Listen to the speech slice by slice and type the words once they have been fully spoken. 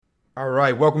All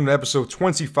right, welcome to episode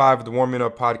 25 of the Warming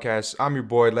Up Podcast. I'm your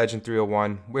boy, Legend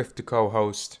 301, with the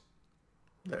co-host.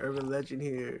 The urban legend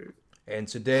here. And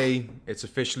today, it's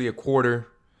officially a quarter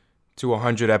to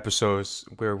 100 episodes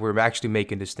where we're actually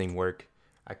making this thing work.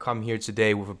 I come here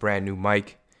today with a brand new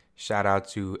mic. Shout out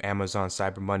to Amazon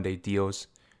Cyber Monday deals.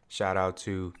 Shout out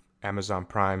to Amazon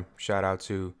Prime. Shout out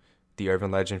to the urban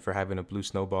legend for having a blue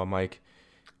snowball mic.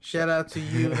 Shout out to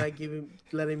you, like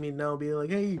letting me know, being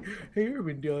like, "Hey,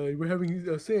 Urban, we're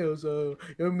having sales. You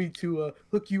want me to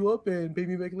hook you up and pay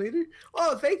me back later?"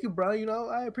 Oh, thank you, bro.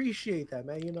 I appreciate that,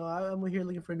 man. I'm here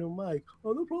looking for a new mic.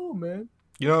 Oh, no problem, man.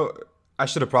 I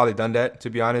should have probably done that, to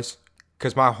be honest,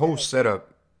 because my whole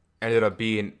setup ended up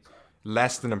being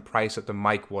less than the price that the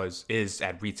mic is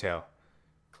at retail.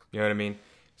 You know what I mean?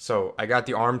 So I got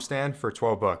the arm stand for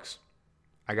 $12.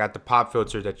 I got the pop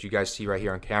filter that you guys see right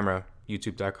here on camera,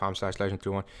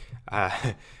 youtube.com/legend31,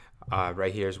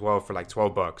 right here as well for like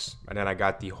 $12. And then I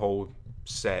got the whole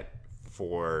set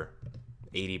for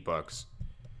 $80.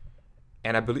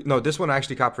 And I believe this one I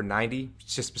actually got for $90,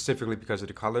 just specifically because of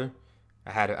the color.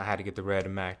 I had to get the red to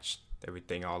match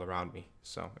everything all around me.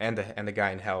 So and the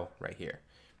guy in hell right here.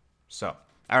 So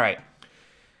all right,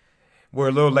 we're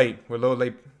a little late. We're a little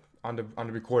late on the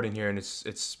recording here, and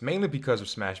it's mainly because of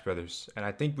Smash Brothers. And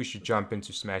I think we should jump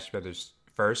into Smash Brothers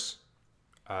first,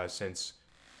 since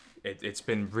it's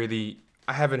been really,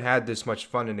 I haven't had this much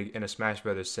fun in a Smash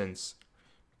Brothers since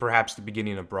perhaps the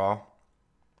beginning of Brawl.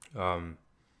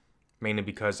 Mainly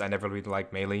because I never really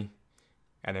liked Melee,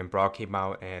 and then Brawl came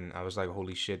out, and I was like,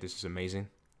 holy shit, this is amazing.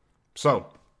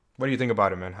 So, what do you think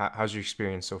about it, man? How's your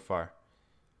experience so far?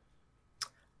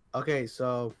 Okay,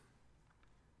 so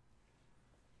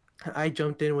I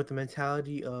jumped in with the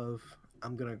mentality of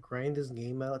I'm gonna grind this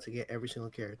game out to get every single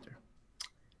character,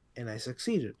 and I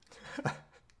succeeded.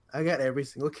 I got every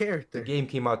single character. The game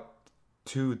came out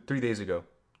 2-3 days ago.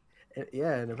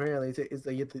 And apparently it's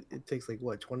like it takes like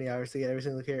what 20 hours to get every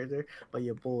single character, but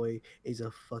your boy is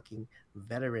a fucking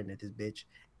veteran at this bitch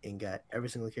and got every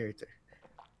single character.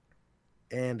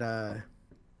 And what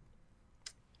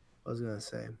was I gonna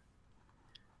say?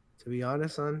 To be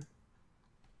honest, son,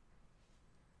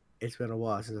 it's been a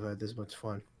while since I've had this much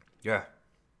fun. Yeah.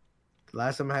 The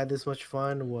last time I had this much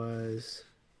fun was,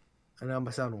 I know I'm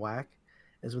gonna sound whack,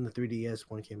 is when the 3DS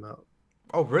one came out.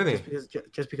 Oh, really?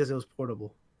 Just because it was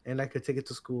portable. And I could take it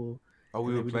to school. Oh,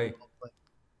 we would play.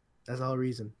 That's the whole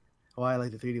reason. Why I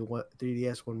like the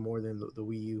 3DS one more than the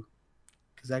Wii U.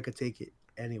 Because I could take it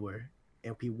anywhere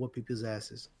and whoop people's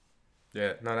asses.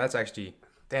 Yeah, no, that's actually,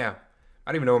 damn.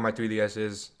 I don't even know what my 3DS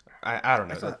is. I don't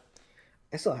know.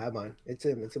 I still have mine. It's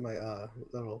in my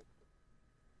little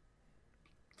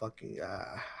fucking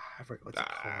I forgot what's it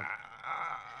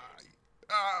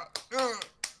called.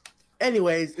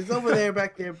 Anyways, it's over there,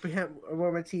 back there,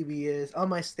 where my TV is, on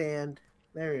my stand.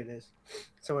 There it is,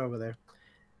 somewhere over there.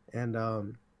 And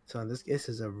so this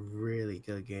is a really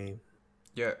good game.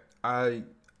 Yeah, I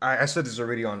said this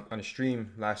already on a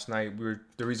stream last night.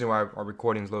 The reason why our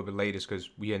recording is a little bit late is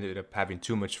because we ended up having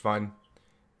too much fun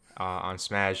on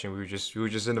Smash, and we were just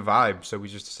in the vibe. So we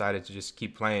just decided to just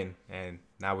keep playing, and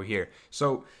now we're here.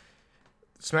 So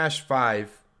Smash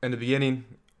 5 in the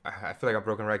beginning, I feel like I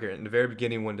broke a record. In the very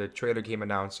beginning, when the trailer came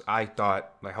announced, I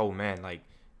thought, like, oh man, like,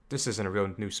 this isn't a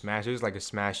real new Smash. It was like a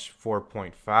Smash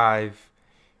 4.5.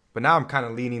 But now I'm kind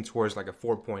of leaning towards like a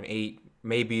 4.8.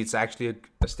 Maybe it's actually a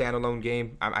standalone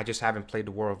game. I just haven't played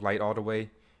the World of Light all the way,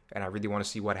 and I really want to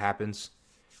see what happens.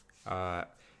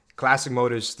 Classic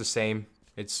mode is the same.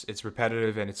 It's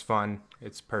repetitive and it's fun.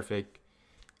 It's perfect.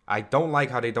 I don't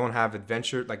like how they don't have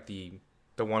adventure, like the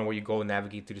one where you go and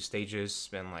navigate through the stages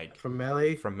and like from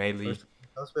Melee.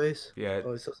 Subspace. Yeah,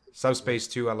 Subspace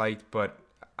too. I liked, but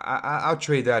I'll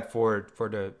trade that for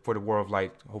the World of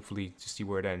Light. Hopefully to see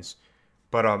where it ends.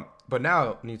 But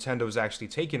now Nintendo's actually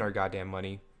taking our goddamn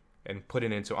money and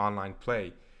putting it into online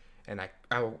play, and I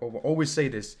will always say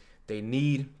this: they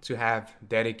need to have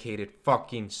dedicated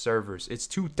fucking servers. It's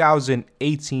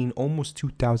 2018, almost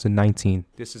 2019.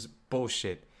 This is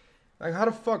bullshit. Like, how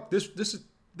the fuck this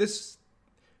is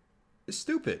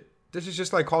stupid. This is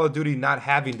just like Call of Duty not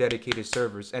having dedicated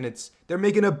servers, and they're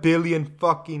making $1 billion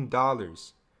fucking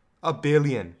dollars. $1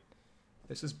 billion.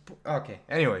 This is okay.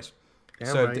 Anyways, damn,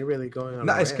 so you're really going on.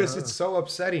 Nah, it's because it's so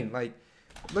upsetting. Like,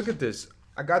 look at this.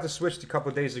 I got the Switch a couple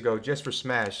of days ago just for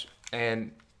Smash,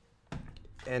 and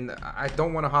I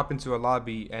don't want to hop into a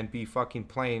lobby and be fucking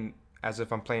playing as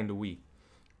if I'm playing the Wii,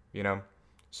 you know.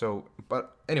 So,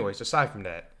 but anyways, aside from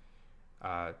that,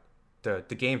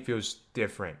 the game feels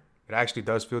different. It actually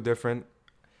does feel different.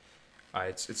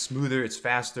 It's smoother. It's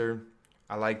faster.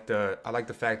 I like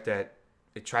the fact that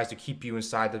it tries to keep you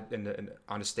inside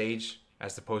on the stage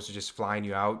as opposed to just flying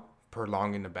you out,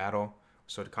 prolonging the battle.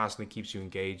 So it constantly keeps you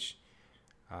engaged.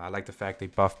 I like the fact they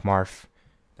buff Marth.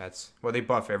 They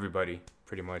buff everybody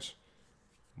pretty much,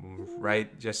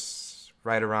 right? Just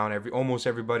right around almost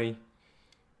everybody.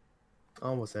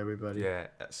 Almost everybody. Yeah.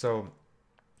 So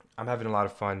I'm having a lot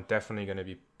of fun. Definitely gonna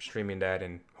be streaming that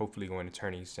and hopefully going to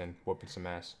tourneys and whooping some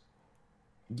ass.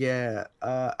 Yeah.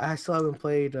 I still haven't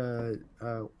played.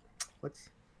 What's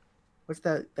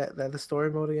the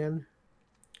story mode again?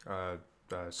 Uh,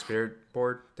 Spirit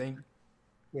board thing.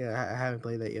 Yeah, I haven't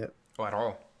played that yet Oh, at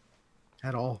all.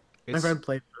 at all. My It's friend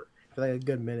played for like a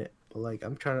good minute, but like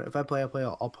I'm trying to. If I play,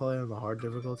 I'll play on the hard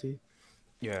difficulty.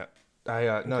 yeah. I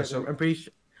no. Because So I'm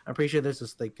pretty sure there's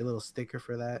just like a little sticker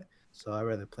for that. So I'd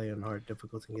rather play on hard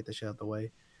difficulty and get the shit out of the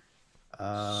way.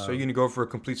 you're gonna go for a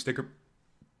complete sticker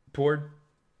board?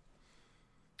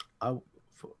 I,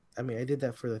 I mean, I did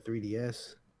that for the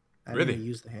 3DS. I didn't Really? even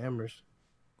use the hammers.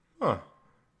 Huh.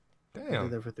 I did Damn.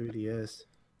 that for 3DS.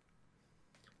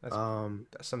 That's Um,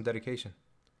 that's some dedication.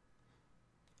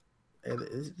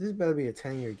 this better be a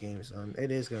 10-year game, son.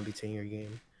 It is gonna be 10-year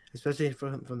game, especially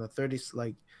from the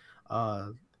 30s uh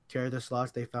character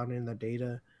slots they found in the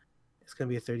data. It's gonna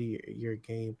be a 30-year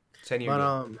game. 10-year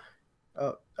But game.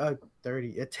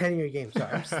 30 a 10-year game.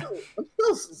 Sorry, I'm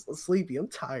still sleepy. I'm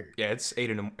tired. Yeah, it's 8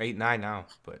 9 now,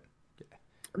 but yeah,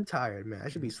 I'm tired, man. I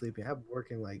should be sleeping. I'm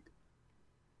working like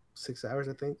 6 hours,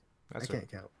 I think. I that's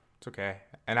can't count. it's okay.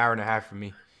 An hour and a half for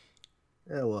me.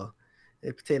 Yeah, well,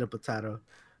 potato.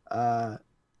 I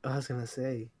was gonna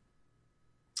say,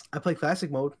 I play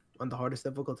classic mode on the hardest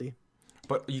difficulty.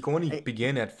 But you can only Hey,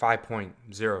 begin at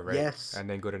 5.0, right? yes, And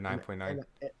then go to and 9.9.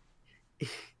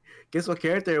 guess what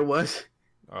character it was?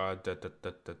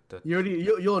 The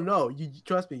You'll know. You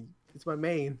trust me. It's my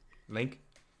main. Link,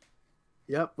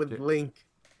 Yep, with Yeah. Link.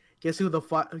 Guess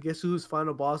whose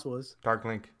final boss was? Dark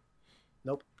Link.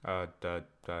 Nope. The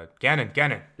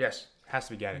Ganon. Yes, has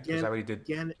to be Ganon because I already did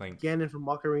Link. Ganon from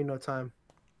Ocarina of Time.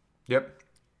 Yep.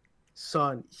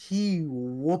 Son, he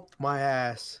whooped my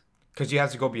ass. Because you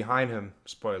have to go behind him.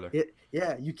 Spoiler.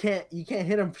 Yeah, you can't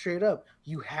hit him straight up.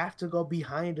 You have to go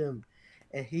behind him,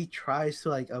 and he tries to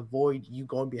like avoid you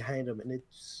going behind him, and it's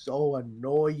so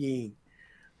annoying.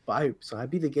 So I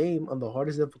beat the game on the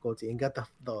hardest difficulty and got the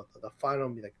final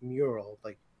like mural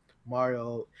like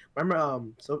Mario. Remember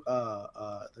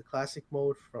the classic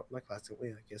mode from not classic, yeah,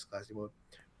 I guess classic mode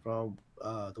from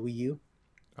the Wii U.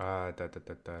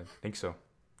 Think so.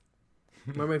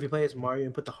 Remember if you play as Mario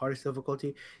and put the hardest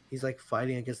difficulty, he's like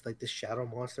fighting against like this shadow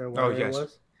monster or Oh whatever it yes.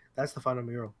 was. That's the final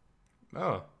mural.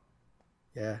 Oh,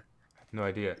 Yeah. no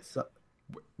idea. So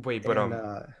Wait, but and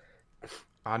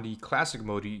on the classic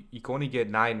mode, you can only get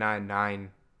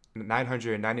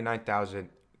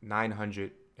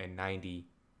 999,990,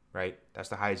 right? That's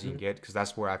the highest you can get because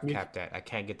that's where I've you, capped at. I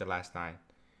can't get the last 9.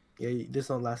 yeah, this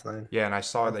on last nine. Yeah, and I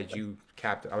saw that you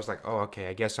capped it. I was like, oh, okay.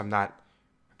 I guess I'm not.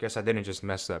 I guess I didn't just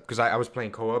mess up because I was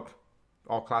playing co-op,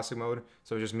 all classic mode.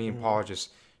 So it was just me and Paul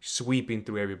just sweeping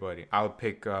through everybody. I would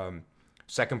pick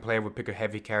second player would pick a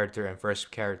heavy character, and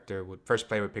first player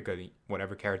would pick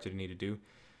whatever character they need to do.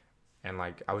 And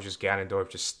like I was just Ganondorf,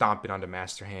 just stomping on the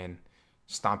Master Hand,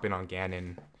 stomping on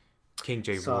Ganon, King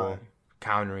J. Rool, Son,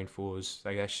 countering fools.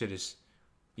 Like that shit is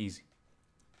easy.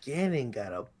 Ganon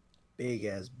got a big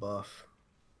ass buff.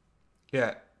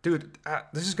 Yeah, dude,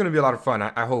 this is gonna be a lot of fun.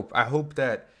 I hope. I hope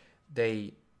that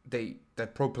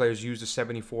that pro players use the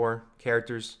 74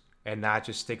 characters and not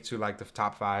just stick to like the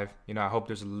top 5. You know, I hope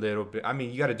there's a little bit. I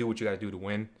mean, you got to do what you got to do to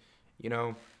win. You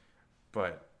know,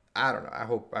 but I don't know.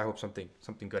 I hope something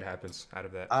good happens out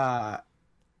of that.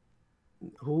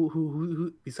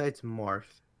 Who besides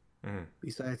Marth? Mhm.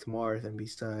 Besides Marth and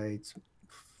besides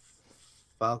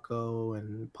Falco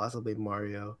and possibly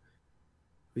Mario,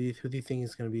 who do you think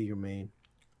is gonna be your main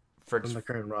For from the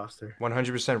current roster?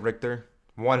 100% Richter.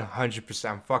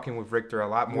 100%. I'm fucking with Richter a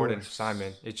lot more than Yours.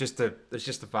 Simon. It's just the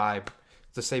vibe.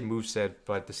 It's the same moveset,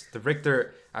 but the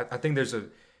Richter. I think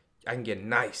I can get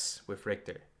nice with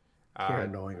Richter. You're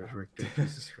annoying with Richter.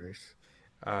 Jesus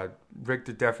Christ.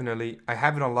 Richter definitely. I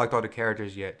haven't unlocked all the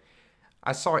characters yet.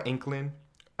 I saw Inkling.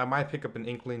 I might pick up an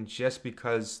Inkling just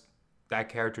because that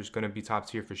character is going to be top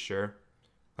tier for sure.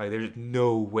 Like, there's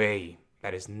no way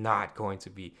that is not going to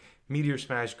be. Meteor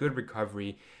Smash, good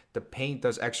recovery. The paint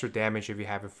does extra damage if you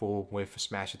have it full with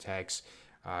smash attacks.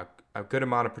 A good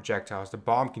amount of projectiles. The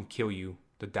bomb can kill you.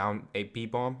 The down a B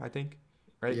bomb, I think,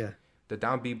 right? Yeah. The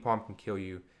down B bomb can kill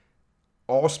you.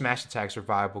 All smash attacks are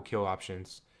viable kill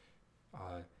options.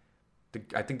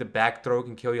 I think the back throw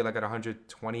can kill you like at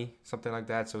 120, something like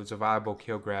that. So it's a viable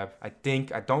kill grab. I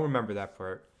don't remember that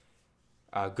part.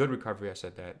 Good recovery, I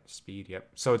said that. Speed, yep.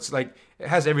 So it's like it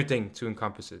has everything to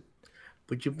encompass it.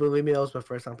 Would you believe me? That was my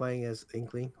first time playing as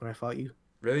Inkling when I fought you.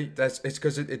 Really? It's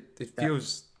because it That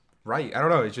feels right. I don't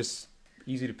know. It's just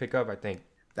easy to pick up, I think.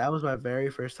 that was my very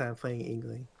first time playing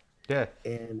Inkling, Yeah.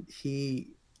 and he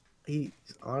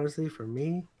honestly for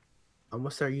me, I'm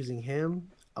gonna start using him.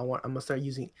 I'm gonna start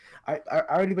using. I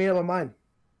already made up my mind.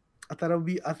 I thought I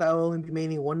would only be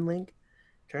maining one link.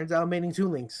 Turns out I'm maining two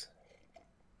links.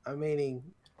 I'm maining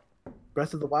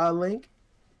Breath of the Wild link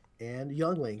and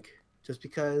Young Link, just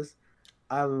because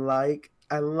I like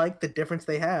the difference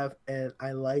they have, and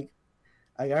I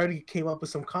already came up with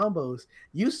some combos.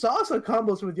 You saw some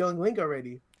combos with Young Link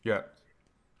already, Yeah.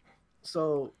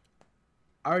 so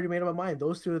I already made up my mind.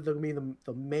 Those two are gonna be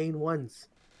the main ones.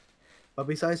 But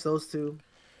besides those two,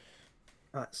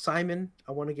 Simon,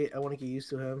 I want to get used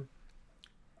to him.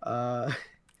 Uh,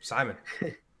 Simon.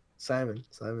 Simon.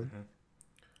 Mhm.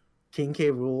 King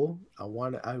K. Rule. I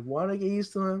want to get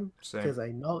used to him Same. because I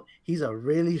know he's a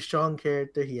really strong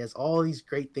character. He has all these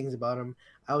great things about him.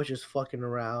 I was just fucking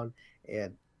around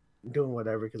and doing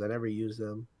whatever because I never used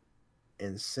him.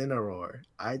 And Cinnaror,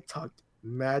 I talked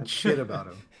mad shit about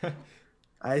him.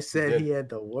 I You said did. he had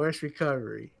the worst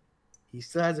recovery. He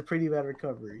still has a pretty bad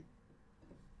recovery,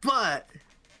 but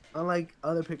unlike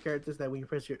other pick characters that when you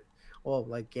press your, well,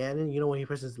 like Ganon, you know when he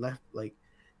presses left, like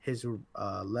his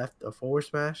left or forward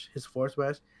smash, his forward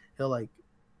smash, he'll like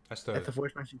That's at the the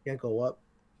forward smash you can't go up.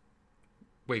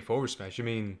 wait forward smash. You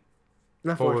mean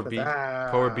Not forward forward smash.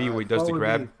 B? Forward B where he does the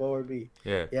grab. Forward B.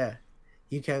 Yeah. Yeah,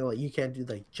 you can't do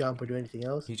like jump or do anything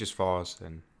else. He just falls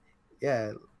and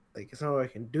Yeah, like it's not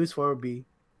working. Do his forward B,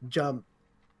 jump,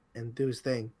 and do his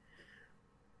thing.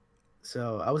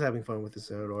 So I was having fun with the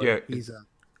Senador. yeah. He's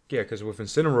Yeah, because with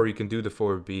Incineroar you can do the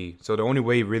forward B. So the only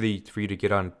way really for you to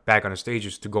get on back on the stage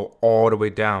is to go all the way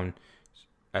down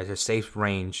at a safe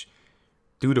range,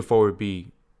 do the forward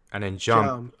B, and then jump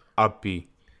jump. up B.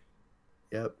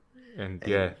 Yep. And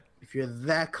And if you're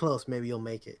that close, maybe you'll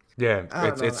make it. yeah, I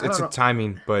don't know. I it's don't a know.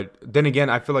 timing. But then again,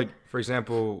 I feel like for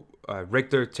example,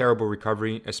 Richter terrible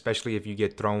recovery, especially if you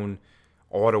get thrown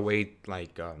all the way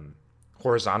like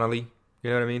horizontally. You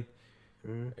know what I mean?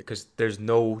 Mhm. Because there's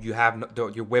no you have no,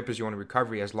 your whip is your only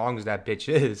recovery as long as that bitch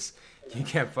is you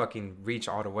can't fucking reach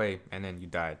all the way and then you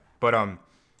died. But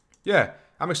yeah,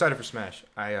 I'm excited for Smash.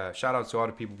 I shout out to all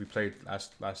the people we played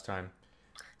last time.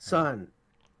 Son,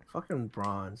 fucking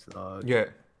bronze, dog. Yeah,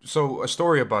 so a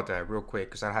story about that real quick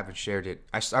because I haven't shared it.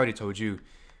 Already told you,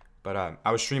 but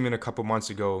I was streaming a couple months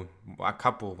ago, a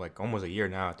couple like almost a year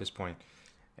now at this point,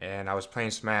 and I was playing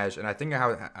Smash, and I think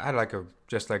I had like a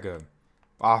just like a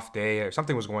off day or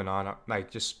something was going on.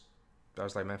 Like just I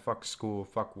was like, man, fuck school,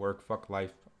 fuck work, fuck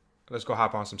life. Let's go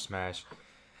hop on some Smash.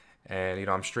 And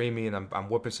I'm streaming and I'm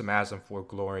whooping some ass on For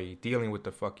Glory, dealing with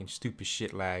the fucking stupid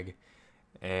shit lag.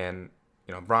 And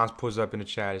Bronze pulls up in the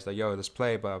chat. He's like, yo, let's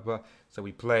play, blah blah. So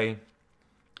we play.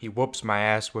 He whoops my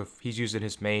ass with he's using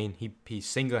his main. He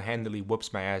single handedly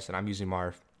whoops my ass and I'm using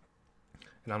Marth.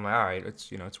 And I'm like, all right,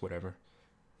 it's whatever.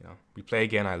 We play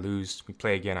again, I lose. We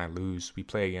play again, I lose. We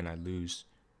play again, I lose.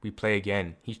 We play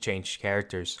again. He changed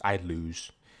characters. I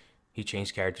lose. He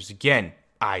changed characters again.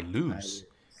 I lose.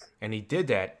 And he did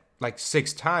that like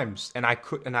 6 times. And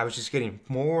I was just getting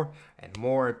more and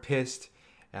more pissed.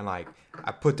 And like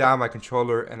I put down my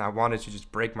controller and I wanted to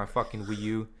just break my fucking Wii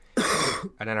U.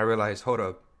 And then I realized, hold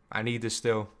up, I need this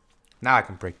still. Now I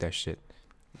can break that shit.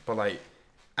 But like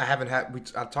I haven't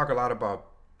had I talk a lot about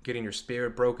getting your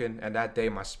spirit broken, and that day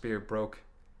my spirit broke.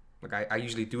 Like I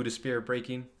usually do the spirit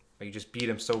breaking. Like you just beat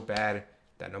them so bad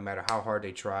that no matter how hard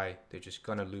they try, they're just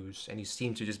gonna lose. And you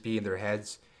seem to just be in their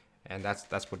heads, and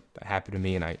that's what happened to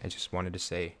me. And I just wanted to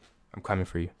say, I'm coming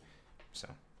for you. So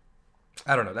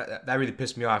I don't know. That really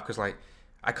pissed me off because like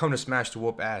I come to Smash to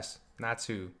whoop ass, not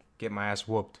to get my ass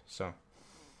whooped. So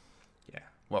yeah,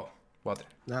 well then.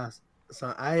 Nah,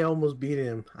 son, I almost beat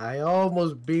him. I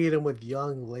almost beat him with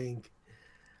Young Link.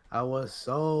 I was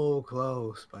so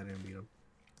close, but I didn't beat him.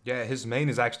 Yeah, his main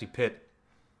is actually Pit.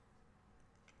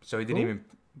 So he didn't Who? even.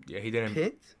 Yeah, he didn't.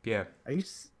 Pit? Yeah. Are you?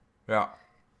 Yeah.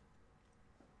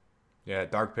 Yeah,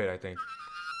 Dark Pit, I think.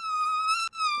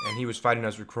 And he was fighting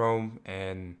us with Chrome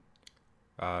and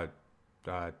uh,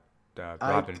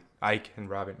 Robin. Ike and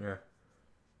Robin, yeah.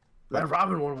 That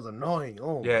Robin one was annoying.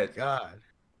 Oh Yeah. my god.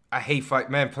 I hate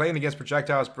man, playing against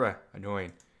projectiles, bruh,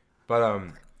 annoying. But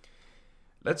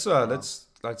let's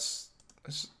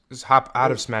hop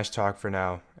out of Smash Talk for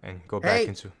now and go back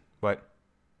into what?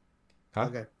 Huh?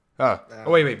 Okay. Oh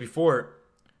wait, before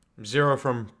Zero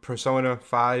from Persona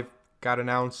 5 got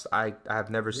announced, I have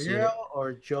never seen it. Zero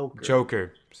or Joker?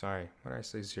 Joker. Sorry, what did I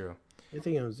say? Zero. You're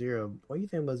thinking of Zero. What you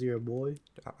think about Zero, boy?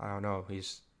 I don't know.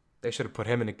 They should have put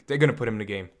him in. They're gonna put him in the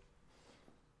game.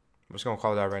 I'm just gonna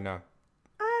call it out right now.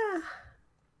 Ah.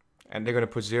 And they're gonna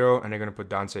put Zero, and they're gonna put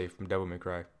Dante from Devil May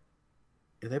Cry.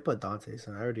 If they put Dante,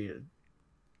 son, I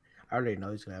already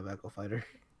know he's gonna have Echo Fighter.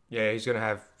 Yeah, he's gonna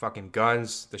have fucking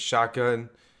guns, the shotgun.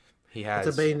 He It's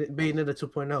a has. Bayonetta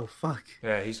 2.0. Fuck.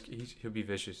 Yeah, he'll be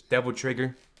vicious. Devil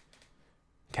Trigger,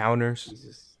 counters,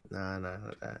 Jesus. Nah.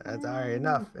 That's all right.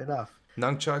 Enough.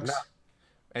 nunchucks. Enough.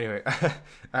 Anyway, all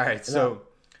right. Enough. So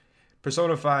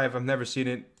Persona 5, I've never seen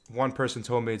it. One person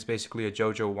told me it's basically a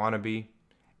JoJo wannabe,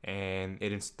 and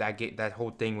that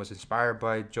whole thing was inspired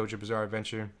by JoJo Bizarre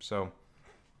Adventure. So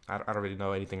I don't really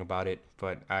know anything about it,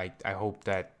 but I hope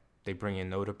that they bring in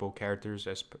notable characters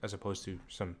as opposed to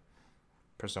some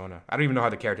Persona. I don't even know how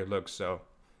the character looks, so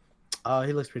Oh,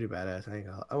 he looks pretty badass. I think.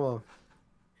 Oh well,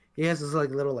 he has this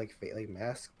like little like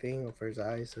mask thing over his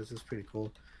eyes, so this is pretty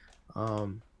cool.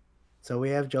 Um, so we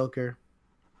have Joker.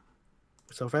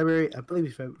 So February, I believe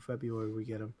it's February we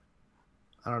get him.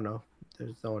 I don't know.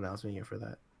 There's no announcement yet for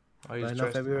that. oh, But I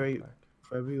know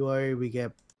February we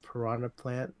get Piranha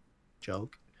Plant.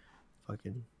 Joke,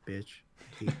 fucking bitch.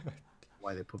 Hate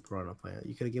why they put Piranha Plant?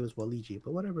 You could have given us Waluigi,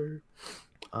 but whatever.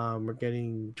 We're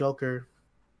getting Joker.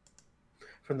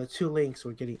 From the two links,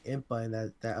 we're getting Impa and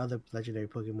that other legendary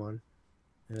Pokemon.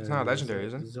 It's not legendary,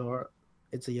 is it? Zor.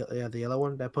 It's the yellow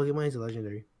one. That Pokemon is a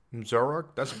legendary.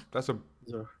 Zoroark? That's a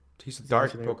Zor. he's a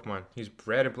dark legendary. Pokemon. He's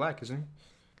red and black, isn't he?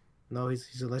 No,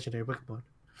 he's a legendary Pokemon.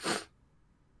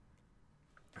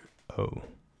 Oh.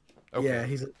 Okay. Yeah,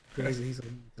 he's a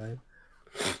type.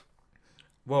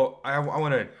 Well, I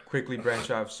want to quickly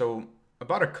branch off. So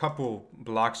about a couple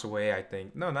blocks away, I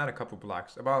think. No, not a couple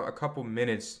blocks. About a couple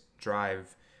minutes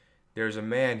drive. There's a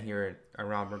man here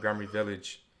around Montgomery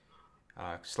Village.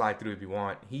 Slide through if you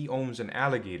want. He owns an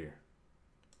alligator,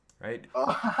 right?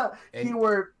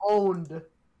 Keyword owned.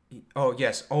 Oh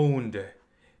yes, owned.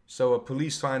 So a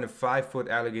police find a 5-foot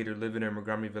alligator living in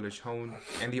Montgomery Village home,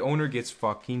 and the owner gets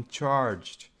fucking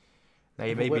charged. Now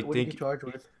you made me What think. did you charge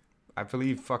with? I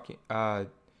believe fucking I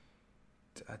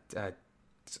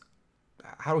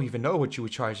don't even know what you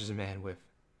would charge this man with.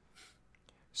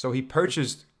 So he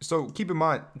purchased. So keep in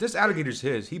mind, this alligator's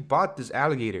his. He bought this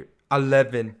alligator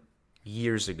 11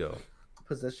 years ago.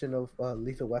 Possession of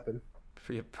lethal weapon.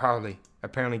 Probably.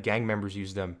 Apparently, gang members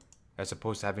use them as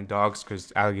opposed to having dogs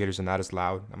because alligators are not as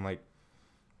loud. I'm like,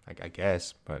 I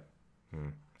guess, but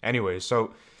anyway.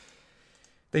 So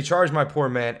they charged my poor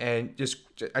man, and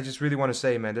I just really want to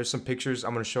say, man, there's some pictures.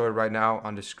 I'm gonna show it right now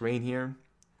on the screen here.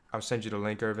 I'll send you the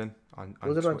link, Irvin.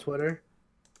 Was it on Twitter?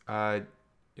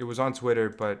 It was on Twitter,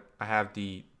 but I have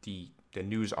the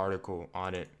news article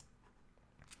on it.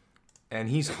 And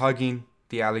he's hugging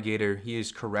the alligator. He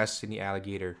is caressing the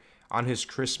alligator. On his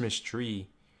Christmas tree,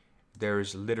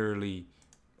 there's literally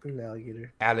An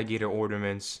alligator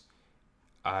ornaments.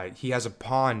 He has a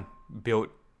pond built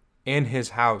in his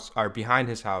house, or behind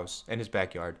his house, in his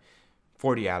backyard,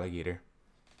 for the alligator.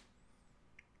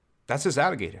 That's his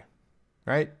alligator,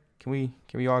 right? Can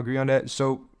we all agree on that?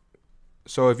 So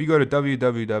if you go to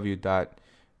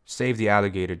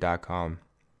www.savethealligator.com,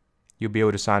 you'll be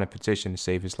able to sign a petition to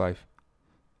save his life.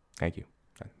 Thank you.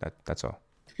 That's all.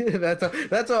 That's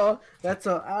all. I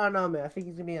don't know, man. I think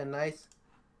he's gonna be a nice.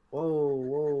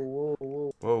 Whoa.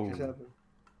 What's happening?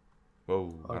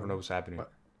 Whoa. I don't know what's happening.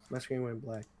 My screen went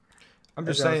black. I'm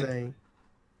just saying.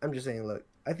 Look,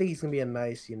 I think he's gonna be a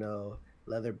nice,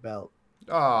 leather belt.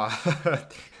 Ah.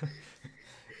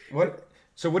 What?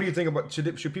 So what do you think about?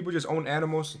 Should people just own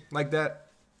animals like that?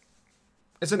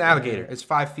 It's an alligator. It's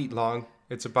 5 feet long.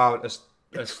 It's about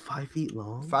It's 5 feet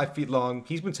long. 5 feet long.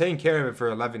 He's been taking care of it for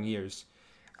 11 years.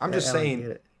 I'm just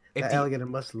saying. That alligator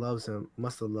must have loved him.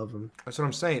 That's what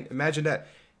I'm saying. Imagine that.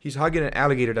 He's hugging an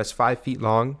alligator that's 5 feet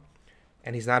long,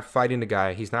 and he's not fighting the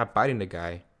guy. He's not biting the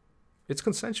guy. It's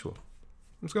consensual.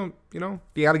 I'm just going,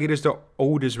 the alligator's the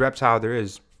oldest reptile there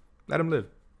is. Let him live.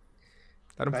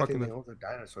 Let him fucking live. I think they own the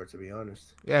dinosaur, to be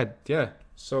honest. Yeah.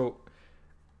 So.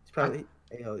 He's probably.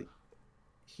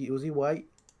 Was he white?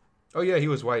 Oh yeah, he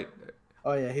was white.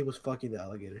 Oh yeah, he was fucking the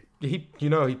alligator. You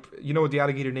know what the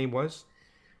alligator name was?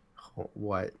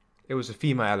 What? It was a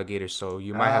female alligator, so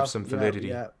you might have some validity.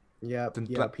 Yeah.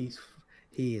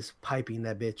 He is piping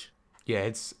that bitch. Yeah,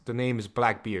 the name is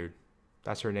Blackbeard.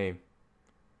 That's her name.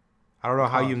 I don't know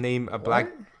how you name a black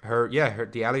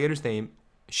the alligator's name.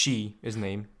 She is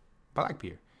named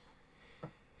Blackbeard.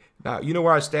 Now you know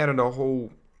where I stand on the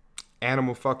whole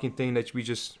animal fucking thing that we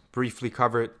just briefly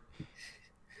covered.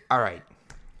 All right.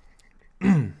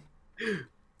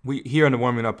 We here on the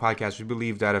Warming Up podcast, we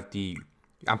believe that if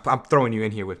I'm throwing you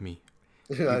in here with me.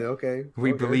 We Okay.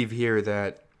 we believe here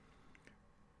that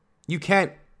you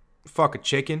can't fuck a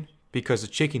chicken because a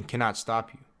chicken cannot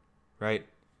stop you, right?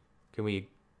 Can we?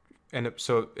 And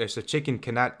so if a chicken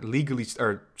cannot legally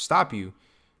or stop you,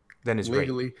 then it's right.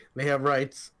 Legally, they have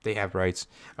rights. They have rights.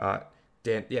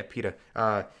 Dan, yeah, Peter.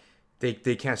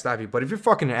 They can't stop you. But if you're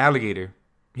fucking an alligator,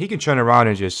 he can turn around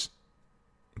and just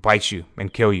bite you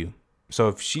and kill you. So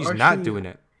if she's Or not she, doing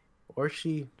it, or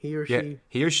she, he or yeah, she.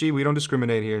 he or she, we don't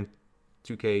discriminate here in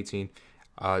 2K18.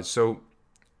 So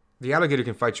the alligator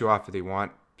can fight you off if they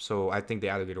want. So I think the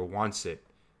alligator wants it.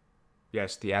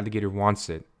 Yes, the alligator wants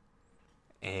it,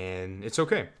 and it's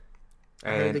okay. I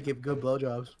heard And they give good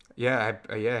blowjobs. yeah,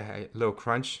 a little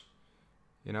crunch,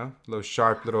 a little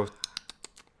sharp, little.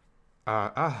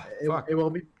 Fuck. It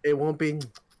won't be. It won't be. It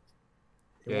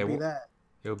Yeah, won't be that.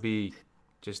 it'll be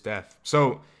just death.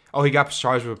 So, oh, he got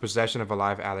charged with possession of a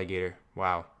live alligator.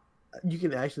 Wow. You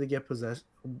can actually get possessed.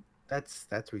 That's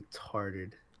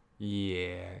retarded.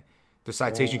 Yeah. The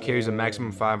citation carries a Oh,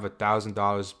 maximum fine of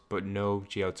 $1,000, but no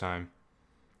jail time.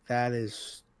 that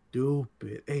is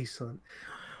stupid. Hey, son.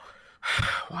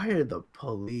 Why are the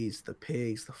police, the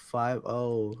pigs, the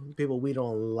 5-0 people we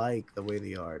don't like the way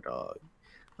they are, dog?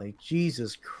 Like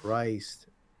Jesus Christ.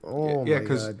 Yeah, Oh yeah, my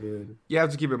because god, dude. you have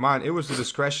to keep in mind it was the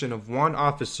discretion of one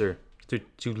officer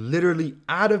to literally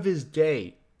out of his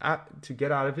day, to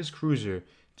get out of his cruiser,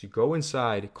 to go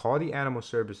inside, call the animal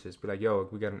services, be like, "Yo,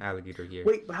 we got an alligator here."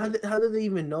 Wait, how did they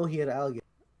even know he had an alligator?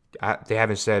 They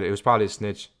haven't said it. It was probably a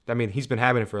snitch. I mean, he's been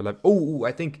having it for 11. Oh,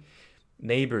 I think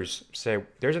neighbors say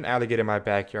there's an alligator in my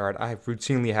backyard. I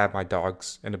routinely have my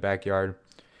dogs in the backyard.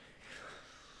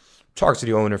 Talk to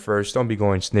the owner first. Don't be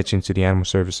going snitching to the animal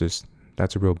services.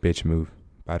 That's a real bitch move,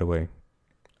 by the way.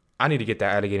 I need to get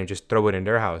that alligator and just throw it in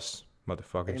their house,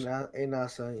 motherfuckers. And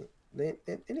not saying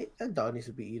that dog needs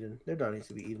to be eaten. Their dog needs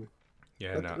to be eaten.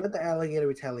 Yeah, no. Let the alligator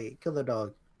retaliate. Kill the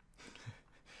dog.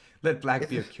 Let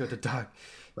Blackbeard kill the dog.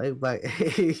 Like,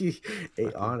 hey,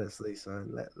 honestly,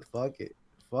 son, fuck it.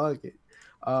 But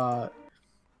I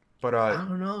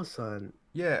don't know, son.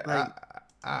 yeah, Like,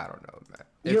 I don't know, man.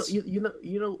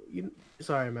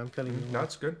 Sorry, man, I'm cutting you No, off.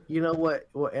 it's good. You know what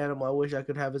animal I wish I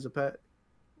could have as a pet?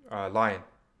 Lion,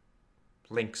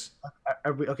 lynx.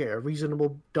 A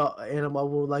reasonable animal I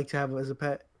would like to have as a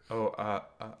pet. Oh,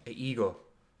 an eagle,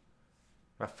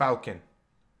 a falcon.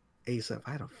 Ace, if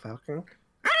I had a falcon.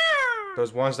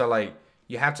 Those ones that like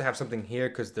you have to have something here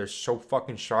because they're so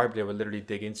fucking sharp they would literally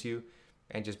dig into you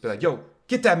and just be like, "Yo,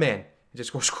 get that man!" And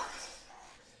just go.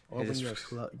 Or when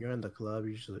you're in the club,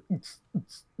 you just like,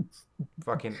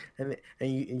 fucking. and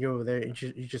you're over there and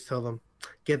you just tell them,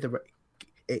 get the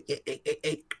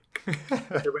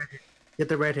get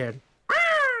the red hand.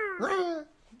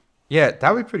 Yeah,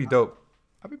 that would be pretty dope.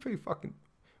 That'd be pretty fucking.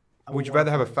 I Would you want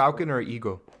rather have a flying falcon or an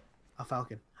eagle? A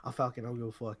falcon. I don't give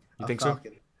a fuck. You A think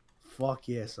falcon. Fuck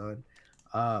yeah, son.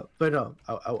 But no,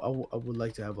 I would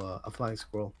like to have a flying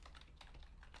squirrel.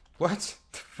 so? What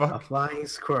the A fuck? flying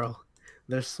squirrel.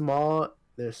 They're small.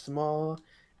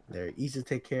 They're easy to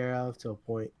take care of to a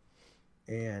point.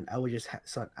 And I would just,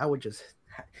 so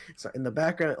in the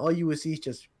background, all you would see is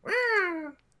just.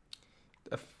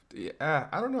 Yeah,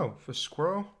 I don't know. For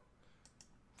squirrel?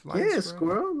 Flying Yeah,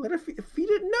 squirrel. Let her feed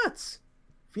it nuts.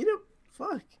 Feed it.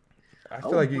 Fuck. I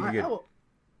feel like you can get.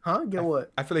 Huh? Get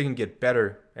what? I feel like you can get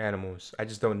better animals. I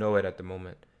just don't know it at the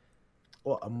moment.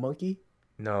 What, a monkey?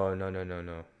 No.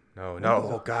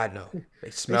 Oh God, no. They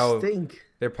smell. They stink.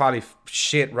 They're probably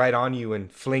shit right on you and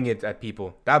fling it at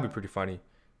people. That'd be pretty funny.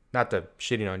 Not the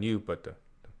shitting on you, but the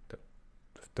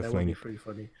That would fling be it. pretty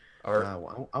funny. Or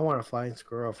I want a flying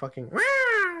squirrel. Fucking.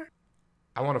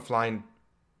 I want a flying.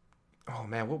 Oh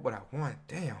man, what would I want?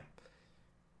 Damn.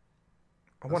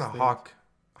 I want a hawk.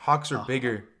 Hawks are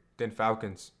bigger than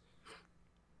falcons.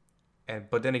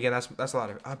 But then again, that's a lot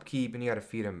of upkeep, and you got to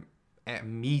feed them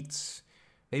meats.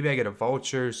 Maybe I get a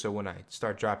vulture, so when I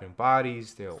start dropping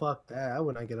bodies, they'll. Fuck that! I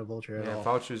would not get a vulture at all.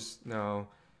 Vultures, no.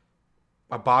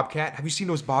 A bobcat? Have you seen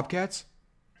those bobcats?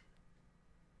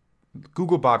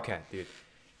 Google bobcat, dude.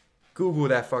 Google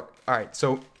that fuck. All right,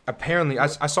 so apparently I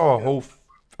saw a whole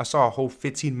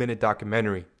 15-minute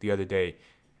documentary the other day.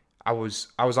 I was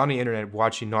on the internet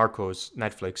watching Narcos,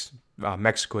 Netflix,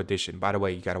 Mexico edition. By the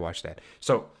way, you gotta watch that.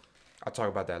 So I'll talk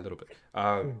about that a little bit.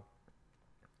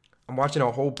 I'm watching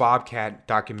a whole bobcat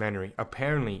documentary.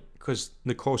 Apparently, because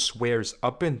Nicole swears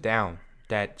up and down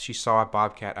that she saw a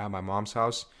bobcat at my mom's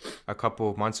house a couple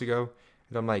of months ago,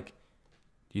 and I'm like,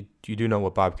 you do know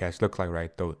what bobcats look like,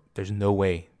 right? Though there's no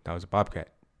way that was a bobcat.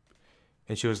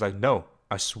 And she was like, no,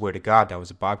 I swear to God that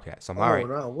was a bobcat. So I'm all right.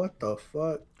 No, what the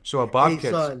fuck? So a bobcat.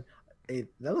 Hey, son. Hey,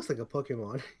 that looks like a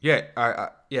Pokemon. Yeah,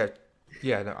 yeah.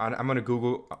 Yeah, no, I'm gonna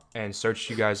Google and search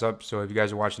you guys up. So if you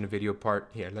guys are watching the video part,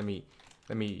 here, let me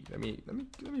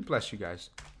bless you guys,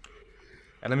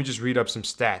 and let me just read up some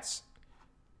stats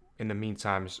in the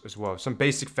meantime as well. Some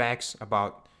basic facts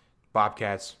about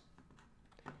bobcats.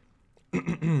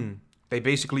 They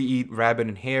basically eat rabbit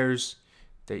and hares.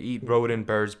 They eat rodent,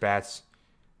 birds, bats.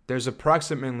 There's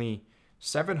approximately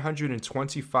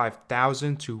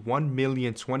 725,000 to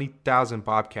 1,020,000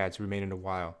 bobcats remain in the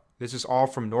wild. This is all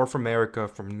from North America,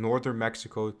 from northern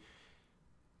Mexico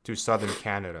to southern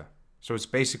Canada. So it's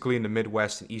basically in the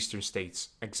Midwest and eastern states,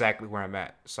 exactly where I'm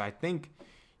at. So I think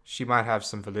she might have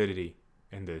some validity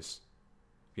in this,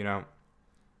 you know?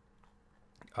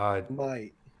 Uh,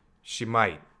 Might. she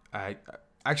might. I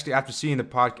actually, after seeing the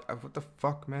podcast, what the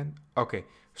fuck, man? Okay,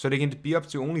 so they can be up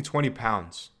to only 20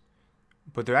 pounds,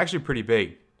 but they're actually pretty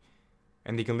big,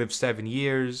 and they can live 7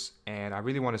 years. And I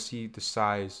really want to see the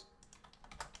size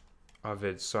of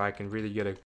it so I can really get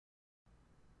a.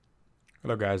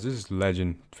 Hello, guys. This is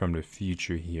Legend from the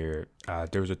future here.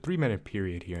 There was a 3-minute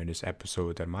period here in this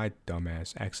episode that my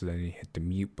dumbass accidentally hit the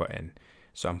mute button.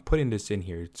 So I'm putting this in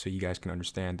here so you guys can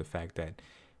understand the fact that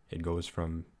it goes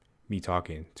from me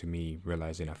talking to me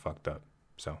realizing I fucked up.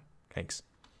 So thanks.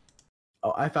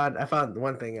 Oh, I found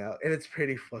one thing out, and it's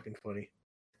pretty fucking funny.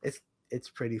 It's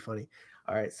pretty funny.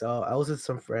 All right, so I was with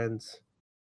some friends.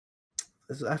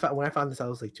 When I found this out, it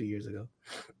was like 2 years ago.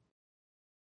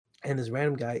 And this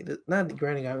random guy, not the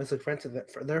random guy, it was a friend to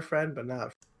their friend, but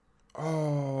not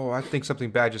Oh, I think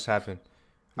something bad just happened.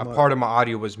 A what. part of my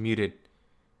audio was muted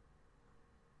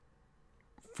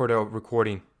for the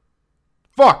recording.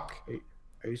 Fuck.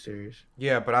 Are you serious?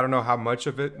 Yeah, but I don't know how much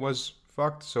of it was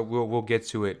fucked, so we'll get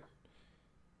to it.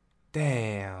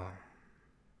 Damn.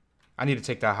 I need to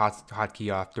take that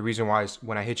hotkey off. The reason why is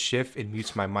when I hit shift, it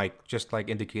mutes my mic, just like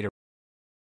indicator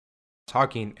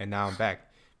talking, and now I'm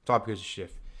back. It's all because of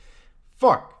shift.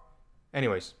 Fuck.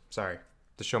 Anyways, sorry.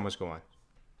 The show must go on.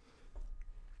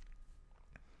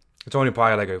 It's only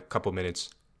probably like a couple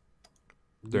minutes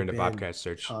during the We've been Bobcat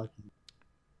search. talking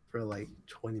for like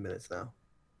 20 minutes now.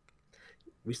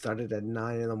 We started at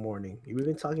 9 in the morning. We've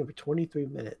been talking for 23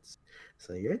 minutes.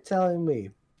 So you're telling me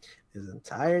this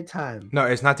entire time? No,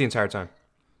 it's not the entire time.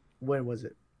 When was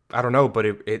it? I don't know, but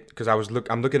it because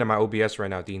I'm looking at my OBS right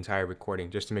now, the entire recording,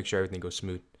 just to make sure everything goes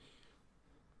smooth.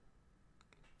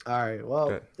 All right. Well,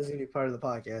 Good. this is gonna be part of the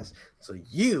podcast. So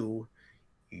That's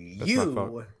my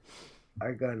fault. you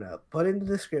are gonna put in the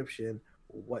description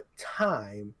what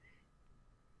time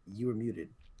you were muted,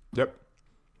 Yep.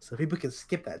 so people can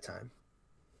skip that time.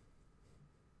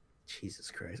 Jesus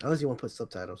Christ! Unless you want to put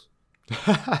subtitles.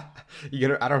 I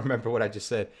don't remember what I just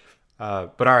said.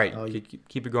 But all right, Oh,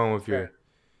 keep it going with your.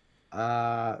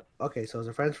 Okay. So it was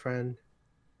a friend's friend.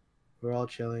 We're all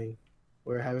chilling.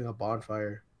 We're having a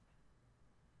bonfire.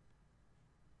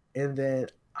 And then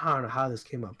I don't know how this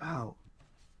came about,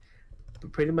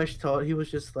 but pretty much he was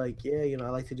just like, yeah, I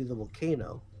like to do the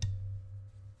volcano.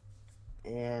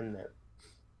 And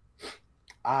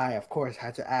I, of course,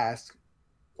 had to ask,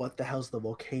 what the hell's the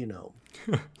volcano?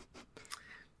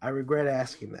 I regret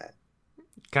asking that.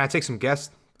 Can I take some guess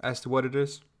as to what it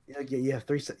is? Yeah, you have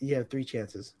three. You have three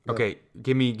chances. Go. Okay,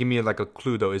 give me like a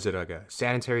clue though. Is it like a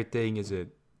sanitary thing? Is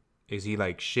he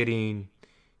like shitting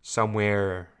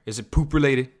somewhere? Is it poop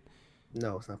related?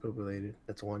 No, it's not poop related.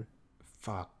 That's one.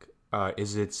 Fuck.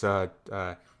 Is it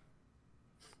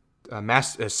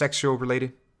sexual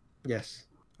related? Yes.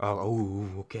 Oh,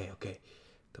 okay.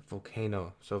 The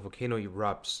volcano. So volcano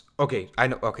erupts. Okay, I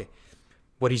know. Okay,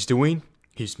 what he's doing?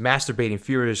 He's masturbating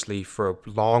furiously for a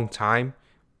long time,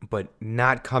 but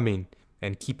not coming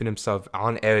and keeping himself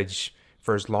on edge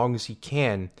for as long as he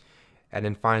can, and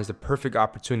then finds the perfect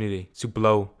opportunity to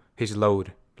blow his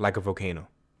load like a volcano.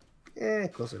 Yeah,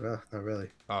 close enough. Not really.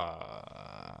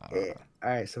 Yeah. All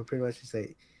right. So pretty much you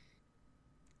say,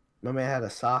 my man had a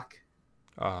sock.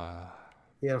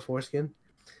 He had a foreskin.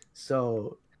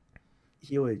 So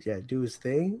he would do his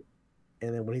thing,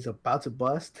 and then when he's about to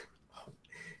bust,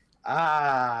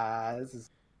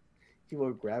 he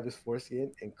would grab his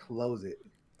foreskin and close it.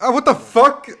 Oh, what the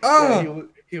fuck? Yeah,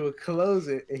 he would close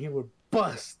it and he would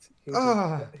bust. He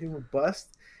would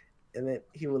bust, and then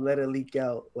he would let it leak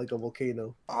out like a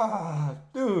volcano.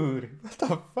 Dude, what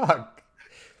the fuck?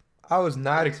 I was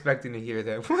not expecting to hear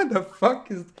that. Who the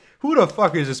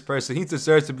fuck is this person? He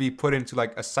deserves to be put into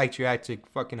like a psychiatric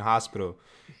fucking hospital.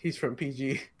 He's from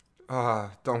PG.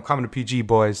 Don't come to PG,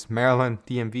 boys. Maryland,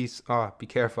 DMV. Be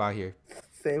careful out here.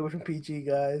 Stay away from PG,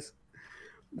 guys.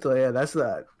 So yeah, that's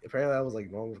that. Apparently, that was like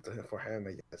normal for him,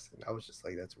 I guess. And I was just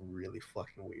like, that's really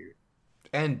fucking weird.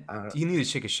 And you need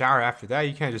to take a shower after that.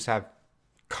 You can't just have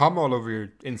cum all over your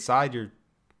inside your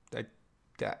that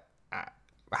that.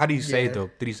 How do you say it Yeah, though?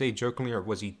 Did he say jokingly or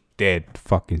was he dead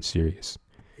fucking serious?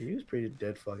 he was pretty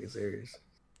dead fucking serious.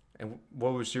 And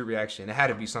what was your reaction? It had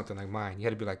to be something like mine. You had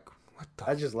to be like, "What the?"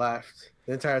 I just laughed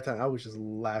the entire time. I was just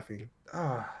laughing.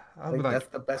 I'll be Like like, that's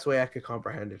the best way I could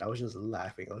comprehend it. I was just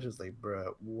laughing. I was just like,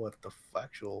 bro, what the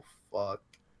actual fuck?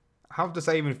 how does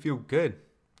that even feel good?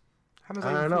 How does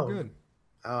that I even don't feel know. good?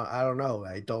 I don't know.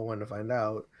 I don't want to find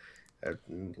out.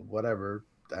 Whatever.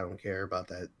 I don't care about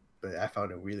that. But I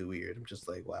found it really weird. I'm just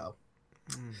like, wow,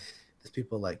 there's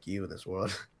people like you in this world.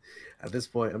 At this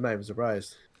point, I'm not even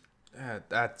surprised. Yeah,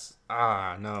 that's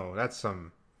no, that's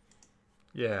some.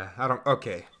 Yeah, I don't.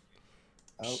 Okay,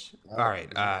 I all don't,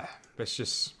 right. Let's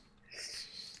just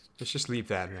leave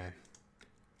that, man.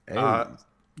 Uh, hey,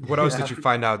 what else did you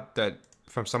find out that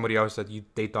from somebody else that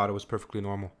they thought it was perfectly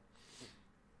normal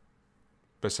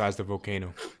besides the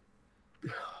volcano?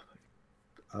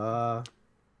 uh,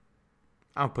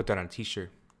 I'll put that on a T-shirt.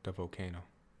 The volcano.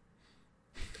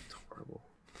 it's horrible.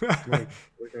 Like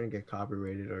we're gonna get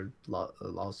copyrighted or a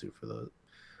lawsuit for those.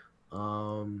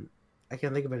 I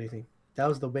can't think of anything. That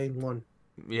was the main one.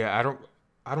 Yeah, I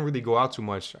don't really go out too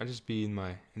much. I just be in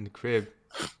the crib,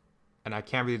 and I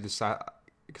can't really decide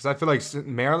because I feel like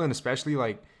Maryland, especially,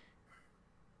 like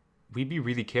we be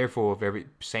really careful of every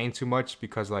saying too much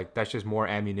because like that's just more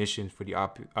ammunition for the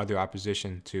other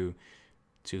opposition to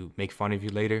make fun of you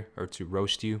later or to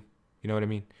roast you. You know what I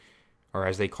mean? Or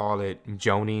as they call it,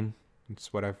 joning.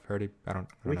 It's what I've heard it. I We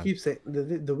don't know. keep saying.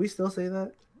 Do we still say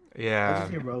that? I Yeah,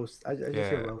 just hear roast. I just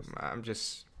hear yeah. roast.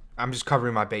 I'm just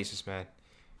covering my bases, man.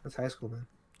 That's high school, man.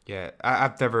 Yeah,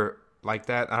 I've never liked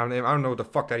that. I don't know what the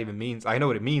fuck that even means. I know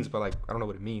what it means, but like I don't know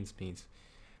what it means.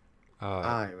 Uh,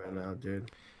 I right now,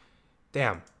 dude.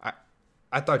 damn.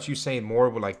 I thought you saying more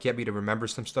would like get me to remember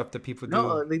some stuff that people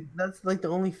No, do. like, that's like the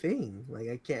only thing. Like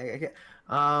I can't.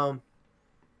 Um,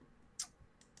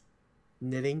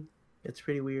 knitting. It's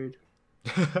pretty weird.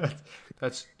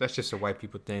 That's just a white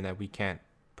people thing that we can't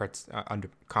under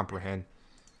comprehend.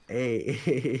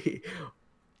 Hey.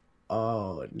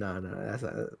 Oh no, that's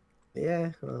not.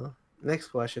 Yeah. Well, next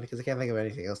question because I can't think of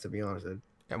anything else to be honest. Dude.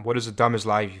 And what is the dumbest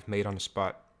lie you've made on the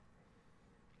spot?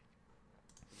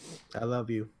 I love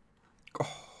you.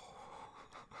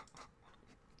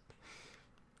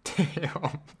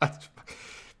 Damn,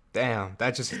 damn.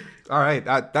 That just all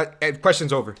right.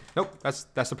 Question's over. Nope, that's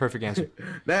the perfect answer.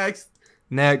 Next.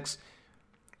 Next.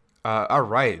 All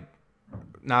right.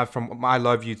 Now, from I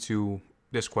love you to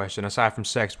this question, aside from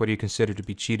sex, what do you consider to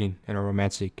be cheating in a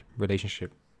romantic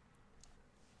relationship?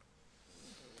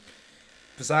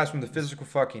 Besides from the physical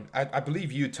fucking, I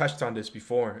believe you touched on this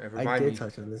before. And I remind did me,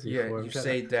 touch on this yeah, before. you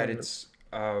say that it's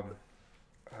when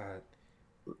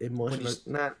you Emotional.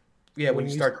 Not yeah when when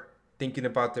you you. start thinking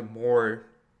about them more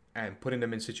and putting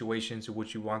them in situations in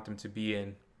which you want them to be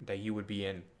in that you would be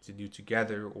in to do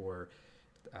together or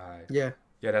Yeah.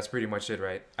 yeah, that's pretty much it,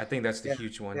 right? I think that's the Yeah.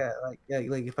 huge one.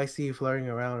 Like if I see you flirting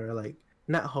around or like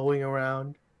not hoeing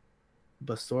around,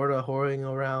 but sort of whoring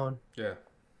around. Yeah,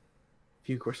 If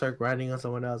you start grinding on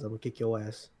someone else, I'm gonna kick your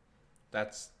ass.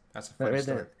 that's a Right, funny right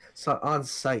story. there. So on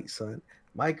site, son.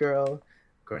 My girl,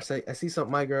 I see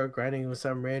some my girl grinding with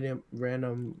some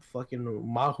random fucking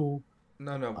mahu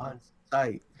No, no. on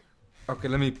site. Okay,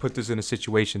 let me put this in a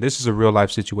situation. This is a real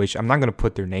life situation. I'm not gonna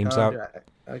put their names No, dude, out.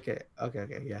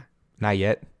 okay, yeah. Not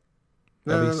yet, at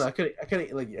No. least. I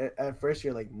couldn't. Like at first,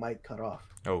 you're like mic cut off,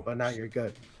 Oh, but now you're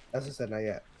good. That's just said not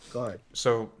yet. Go ahead.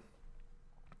 so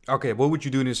okay. What would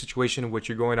you do in a situation in which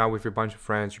you're going out with your bunch of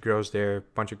friends, your girls there,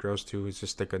 bunch of girls too? It's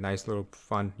just like a nice little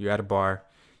fun. You're at a bar,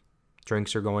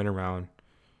 drinks are going around.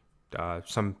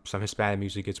 Some Hispanic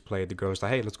music gets played. The girl's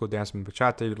like, "Hey, let's go dance some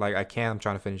bachata." You're like, "I can't. I'm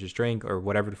trying to finish this drink or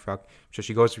whatever the fuck." So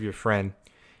she goes with your friend,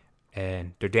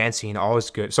 and they're dancing. All is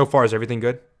good. So far, is everything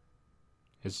good?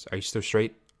 Are you still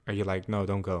straight? Are you like, no,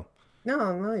 don't go?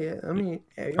 No, yeah. I mean,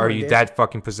 yeah, you Are want you to dance? that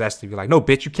fucking possessive? You're like, no,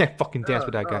 bitch, you can't fucking dance No,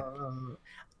 with that guy. no.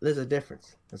 There's a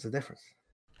difference.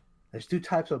 There's two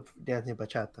types of dancing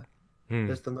bachata. Hmm.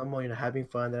 There's the normal, having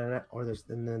fun, or there's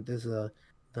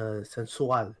the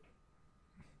sensual.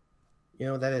 You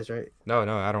know what that is, right? No,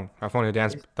 I don't. I've only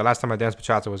danced. The last time I danced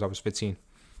bachata was I was 15.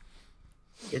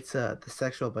 It's the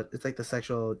sexual, but it's like the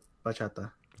sexual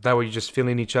bachata. That way you just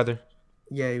feeling each other.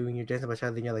 Yeah, when you're dancing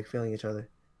bachata, then you're like feeling each other.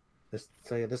 This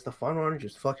the fun one,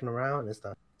 just fucking around. It's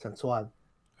the sensual.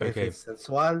 If Okay. it's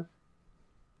sensual,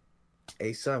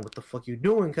 hey son, what the fuck you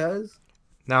doing, cuz?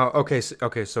 Now, okay,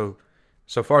 so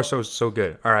far so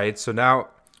good. All right, so now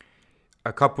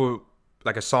a couple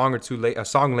like a song or two late, a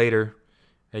song later,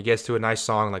 it gets to a nice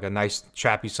song like a nice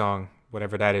trappy song,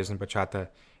 whatever that is in bachata,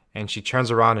 and she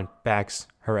turns around and backs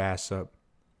her ass up.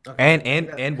 Okay.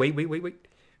 And wait.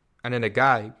 And then the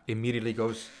guy immediately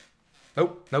goes,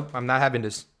 nope, I'm not having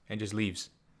this, and just leaves.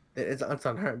 It's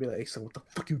on her and be like, so what the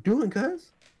fuck you doing,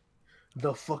 cuz?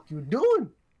 The fuck you doing?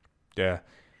 Yeah.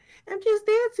 I'm just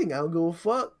dancing. I don't give a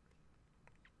fuck.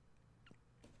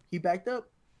 He backed up.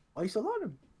 Why you still on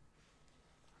him?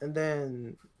 And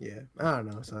then, yeah, I don't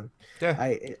know, son. Yeah.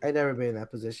 I never been in that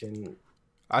position.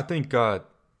 I think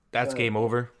that's game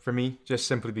over for me, just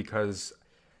simply because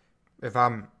if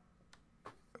I'm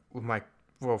with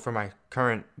for my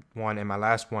current one and my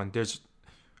last one, there's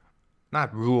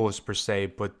not rules per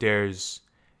se, but you're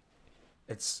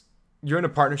in a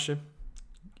partnership,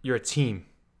 you're a team,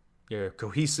 you're a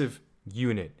cohesive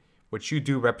unit. What you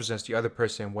do represents the other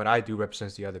person, what I do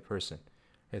represents the other person.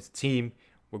 It's a team.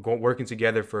 We're working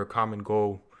together for a common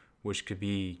goal, which could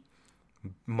be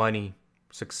money,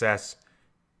 success,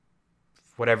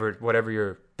 whatever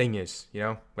your thing is,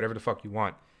 whatever the fuck you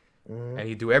want. Mm-hmm. And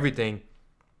you do everything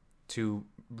to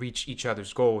reach each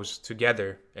other's goals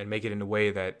together and make it in a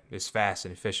way that is fast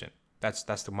and efficient.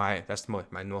 That's my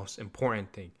most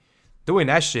important thing. Doing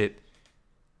that shit,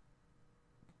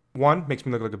 one, makes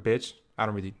me look like a bitch.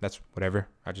 That's whatever.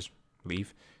 I just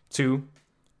leave. Two,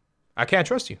 I can't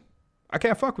trust you. I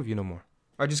can't fuck with you no more.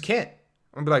 I just can't.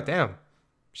 I'm gonna be like, damn,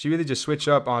 she really just switched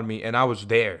up on me and I was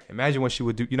there. Imagine what she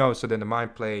would do, so then the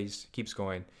mind plays, keeps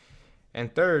going.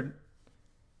 And third,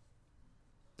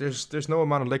 there's no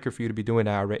amount of liquor for you to be doing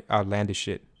that outlandish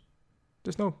shit.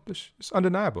 It's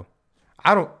undeniable.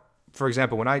 For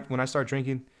example, when I start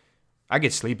drinking, I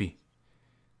get sleepy.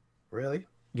 Really?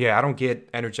 Yeah, I don't get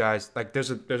energized. Like there's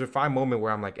a fine moment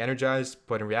where I'm like energized,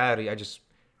 but in reality, I just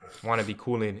want to be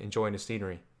cooling, enjoying the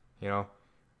scenery,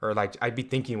 or like I'd be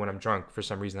thinking when I'm drunk for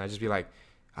some reason. I'd just be like,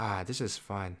 this is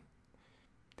fun.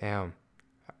 Damn.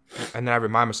 And then I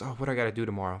remind myself, what I got to do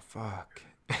tomorrow? Fuck.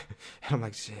 And I'm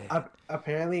like, shit.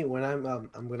 Apparently, when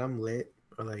I'm lit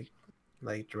or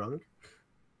like drunk,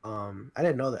 I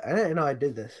didn't know that. I didn't know I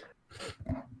did this.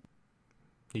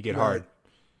 You get hard.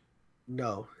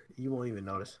 No, you won't even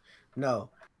notice. No.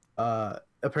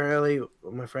 Apparently,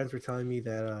 my friends were telling me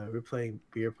that we're playing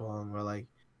beer pong or like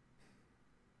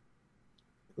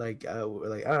I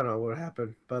don't know what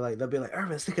happened, but like they'll be like,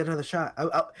 "Let's take another shot."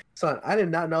 Son, I did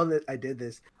not know that I did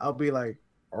this. I'll be like,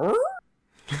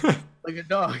 like a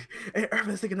dog. Hey,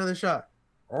 let's take another shot.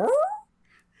 I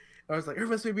was like,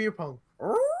 let's play beer pong.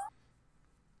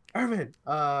 Irvin,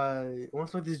 want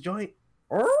to smoke this joint?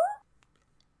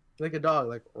 Like a dog,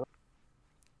 like.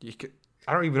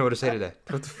 I don't even know what to say to that.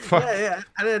 What the fuck? Yeah.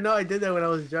 I didn't know I did that when I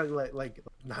was drunk. Like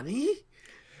Nani?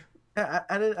 I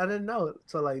didn't know.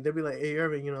 So like they'd be like, "Hey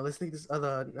Irvin, let's take this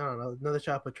another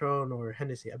shot of Patron or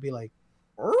Hennessy." I'd be like,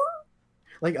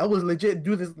 like I was legit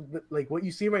do this. Like what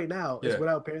you see right now is what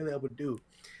apparently I would do.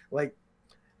 Like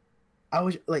I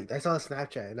was like, I saw the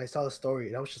Snapchat and I saw the story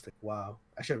and I was just like, wow,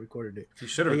 I should have recorded it. You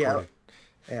should have recorded.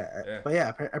 Yeah. But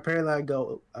yeah, apparently I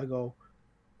go.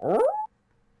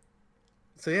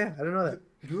 So yeah, I didn't know that.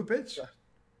 You a bitch.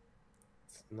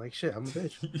 I'm like shit. I'm a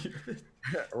bitch.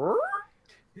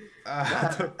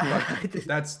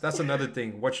 That's another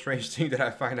thing. What strange thing did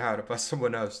I find out about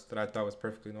someone else that I thought was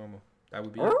perfectly normal? That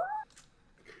would be it.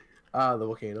 The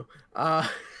volcano. The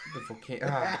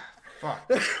volcano.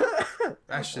 Fuck.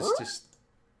 That's just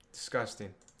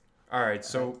disgusting. All right,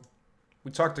 so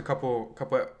we talked a couple.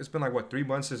 It's been like 3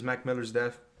 months since Mac Miller's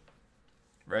death,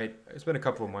 right? It's been a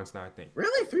couple of months now, I think.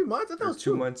 Really, 3 months? I thought it was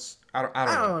 2 months. I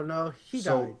don't know. He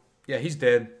died. Yeah, he's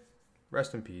dead.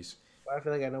 Rest in peace. I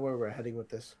feel like I know where we're heading with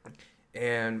this.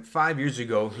 And 5 years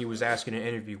ago, he was asked in an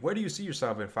interview, "Where do you see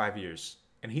yourself in 5 years?"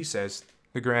 And he says,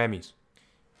 "The Grammys."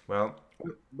 Well,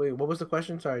 wait, what was the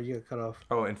question? Sorry, you got cut off.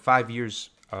 Oh, in 5 years.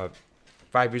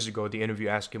 5 years ago, the interview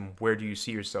asked him, "Where do you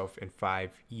see yourself in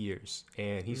 5 years?"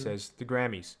 And he says, "The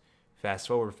Grammys." Fast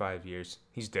forward 5 years,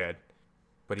 he's dead,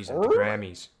 but he's at the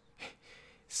Grammys.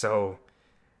 So,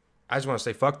 I just want to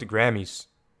say, fuck the Grammys.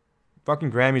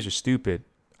 Fucking Grammys are stupid.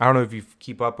 I don't know if you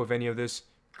keep up with any of this.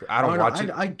 I don't watch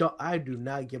it. I do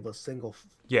not give a single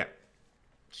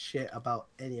shit about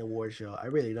any award show. I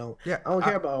really don't. Yeah, I don't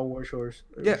care about award shows.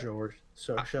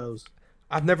 Shows.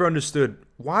 I've never understood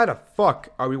why the fuck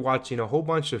are we watching a whole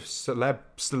bunch of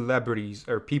celebrities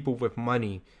or people with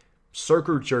money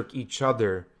circle jerk each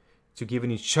other to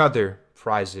giving each other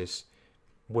prizes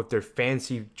with their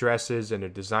fancy dresses and their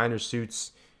designer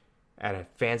suits at a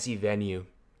fancy venue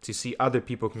to see other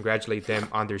people congratulate them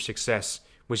on their success,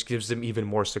 which gives them even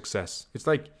more success. It's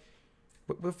like,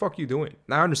 what the fuck are you doing?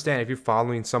 Now, I understand if you're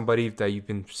following somebody that you've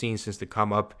been seeing since the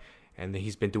come up and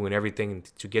he's been doing everything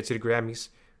to get to the Grammys,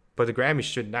 but the Grammys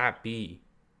should not be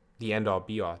the end all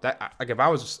be all. That like if I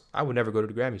would never go to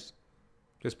the Grammys.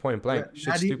 Just point blank.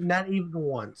 Shit's stupid. Not even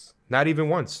once. Not even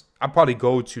once. I'd probably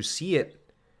go to see it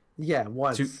Yeah,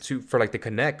 once. to for like the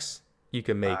connects you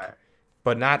can make.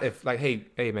 But not if like, hey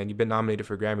man, you've been nominated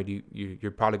for a Grammy.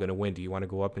 You're probably gonna win. Do you want to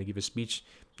go up and give a speech?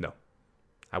 No,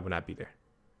 I would not be there.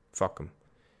 Fuck them.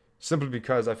 Simply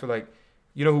because I feel like,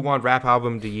 you know who won Rap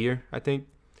Album of the Year? I think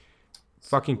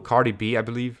fucking Cardi B, I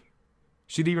believe.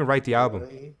 She didn't even write the album.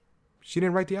 Really? She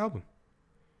didn't write the album.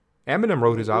 Eminem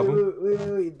wrote his album.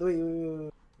 Wait.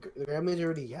 The Grammys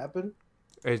already happened?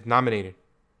 It's nominated.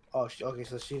 Oh, okay,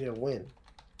 so she didn't win.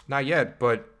 Not yet,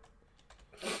 but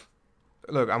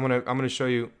look, I'm gonna show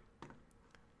you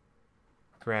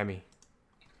Grammy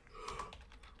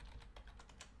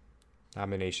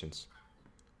nominations.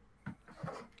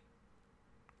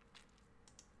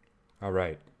 All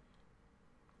right.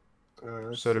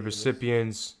 So the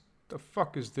recipients. The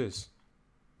fuck is this?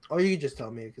 Oh, you can just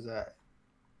tell me because I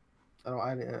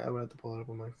would have to pull it up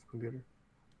on my computer.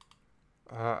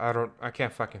 I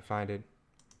can't fucking find it,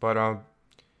 but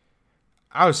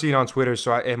I was seeing on Twitter,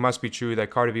 so it must be true that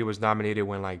Cardi B was nominated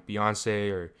when like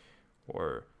Beyonce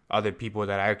or other people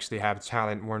that actually have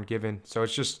talent weren't given. So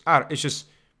it's just a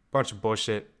bunch of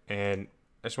bullshit. And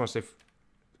I just want to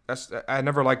say, I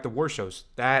never liked the award shows.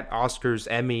 That Oscars,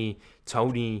 Emmy,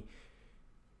 Tony,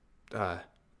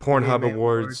 Pornhub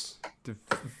Awards.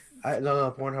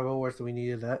 No, Pornhub Awards. We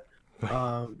needed that.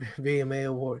 VMA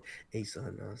Award. Hey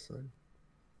son.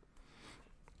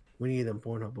 We need them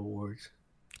Pornhub Awards.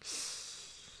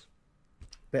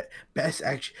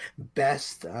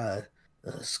 Best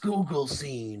schoolgirl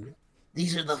scene.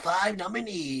 These are the 5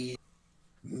 nominees.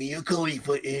 Mia Cody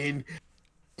put in.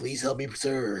 Please help me,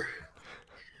 sir.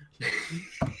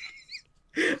 I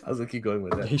was gonna keep going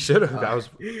with that. He should have. That was.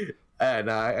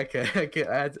 No, I can't.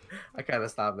 I kind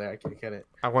of stopped there. I can't.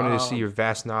 I wanted to see your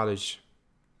vast knowledge.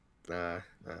 Nah.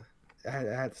 I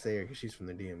had to say her because she's from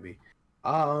the DMV.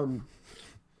 I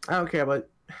don't care about.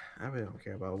 I really don't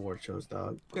care about award shows,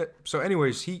 dog. Yeah, so,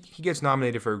 anyways, he gets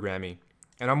nominated for a Grammy,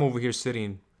 and I'm over here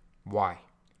sitting. Why?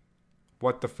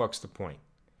 What the fuck's the point?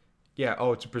 Yeah,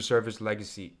 to preserve his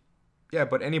legacy. Yeah,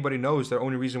 but anybody knows the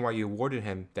only reason why you awarded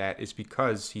him that is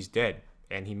because he's dead,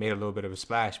 and he made a little bit of a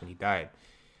splash when he died.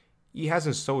 He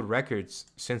hasn't sold records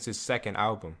since his second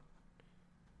album.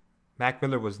 Mac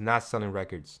Miller was not selling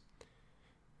records.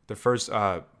 The first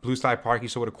Blue Sky Park, he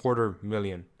sold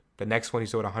 250,000. The next one, he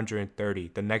sold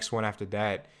 130. The next one after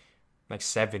that, like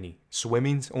 70.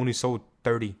 Swimming's only sold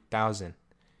 30,000.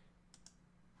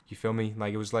 You feel me?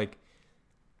 Like, it was like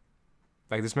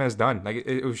this man's done. Like,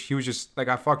 he was just, like,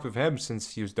 I fucked with him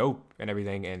since he was dope and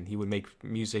everything, and he would make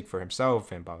music for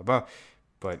himself and blah, blah, blah.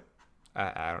 But,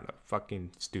 I don't know.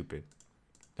 Fucking stupid.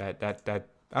 That,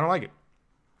 I don't like it.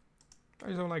 I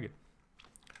just don't like it.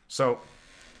 So,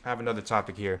 I have another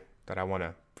topic here that I want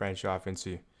to branch off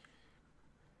into.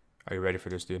 Are you ready for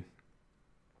this, dude?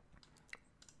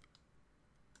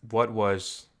 What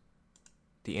was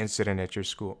the incident at your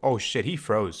school? Oh, shit, he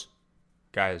froze.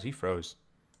 Guys, he froze.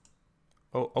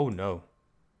 Oh no.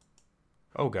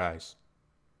 Oh, guys.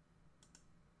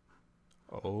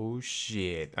 Oh,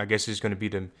 shit. I guess it's going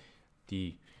to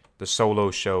be the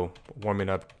solo show warming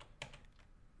up.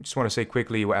 Just want to say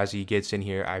quickly as he gets in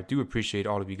here, I do appreciate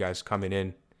all of you guys coming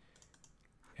in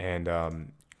and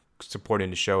supporting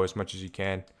the show as much as you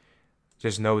can.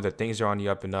 Just know that things are on the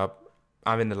up and up.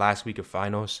 I'm in the last week of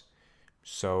finals.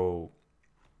 So,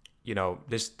 you know,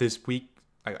 this week,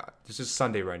 this is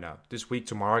Sunday right now. This week,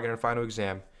 tomorrow, I got a final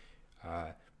exam.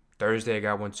 Thursday, I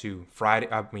got one too.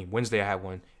 Wednesday, I have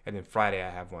one. And then Friday,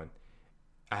 I have one.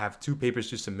 I have 2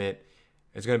 papers to submit.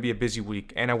 It's going to be a busy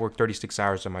week. And I work 36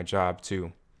 hours on my job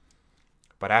too.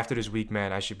 But after this week,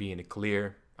 man, I should be in the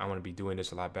clear. I want to be doing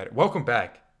this a lot better. Welcome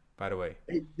back, by the way.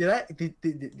 Did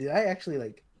I actually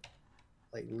like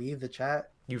leave the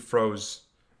chat? You froze,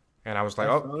 and I was like,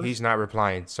 he's not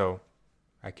replying, so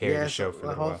I carried the show for a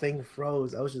while. The whole thing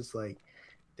froze. I was just like,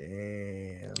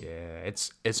 damn. Yeah,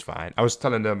 it's fine. I was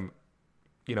telling them,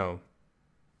 you know,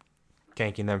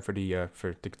 thanking them for the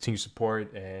continued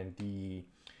support and the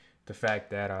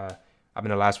fact that I'm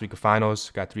in the last week of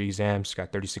finals. Got 3 exams.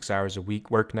 Got 36 hours a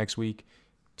week work next week.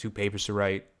 2 papers to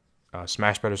write.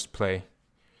 Smash Brothers to play.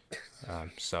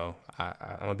 So I'm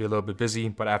gonna be a little bit busy,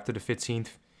 but after the 15th,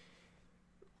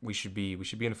 we should be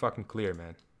in the fucking clear,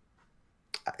 man.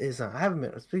 I haven't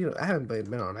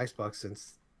been on Xbox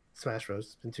since Smash Bros.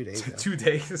 It's been 2 days now. 2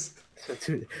 days.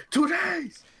 2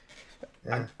 days.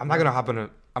 Yeah. I'm not gonna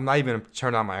I'm not even gonna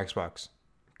turn on my Xbox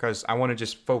because I want to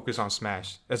just focus on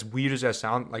Smash. As weird as that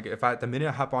sounds, like the minute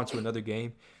I hop onto another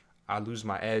game, I lose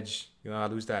my edge. You know, I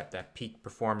lose that peak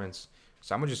performance.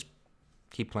 So I'm gonna just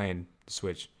keep playing the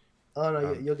Switch. Oh no,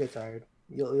 Um, you'll get tired.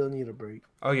 You'll need a break.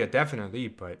 oh yeah, definitely.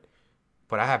 But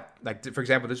I have like for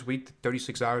example this week,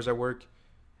 36 hours at work,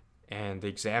 and the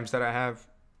exams that I have,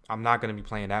 I'm not gonna be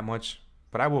playing that much.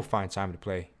 But I will find time to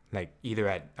play, like either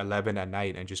at 11 at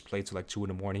night and just play till like 2 in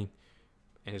the morning,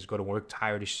 and just go to work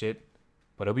tired as shit.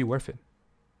 But it'll be worth it.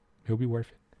 It'll be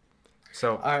worth it.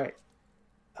 So All right.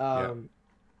 yeah, Um,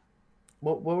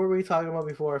 what were we talking about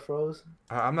before I froze?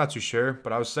 I'm not too sure,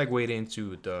 but I was segued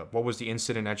into the what was the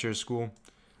incident at your school,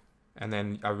 and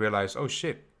then I realized, oh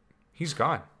shit, he's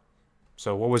gone.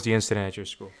 So what was the incident at your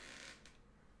school?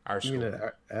 Our You school.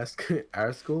 know,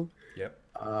 our school. Yep.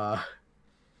 Uh,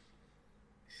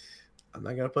 I'm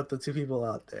not gonna put the two people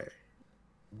out there,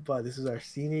 but this is our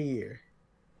senior year.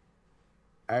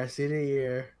 Our senior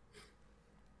year,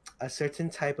 a certain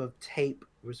type of tape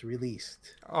was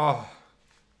released. Oh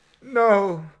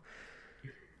no.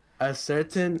 A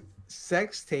certain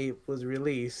sex tape was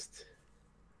released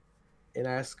in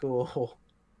our school.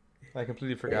 I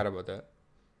completely And forgot about that.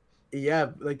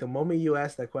 yeah, like the moment you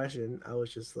asked that question, I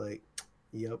was just like,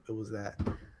 "Yep, it was that."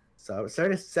 So a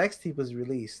certain sex tape was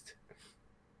released,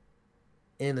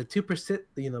 and the 2%,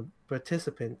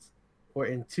 participants were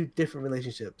in two different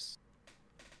relationships,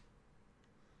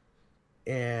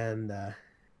 and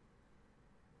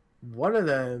one of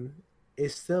them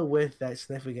is still with that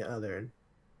significant other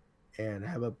and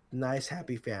have a nice,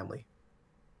 happy family.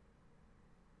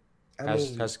 I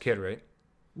mean, Has a kid, right?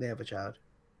 they have a child.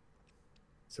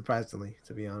 Surprisingly,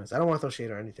 to be honest, I don't want to throw shade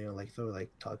or anything or like throw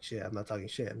like talk shit. I'm not talking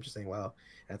shit. I'm just saying, wow.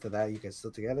 After that, you guys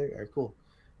still together? All right, cool.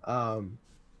 Um,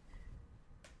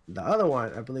 the other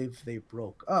one, I believe they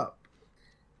broke up,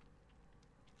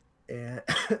 and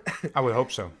I would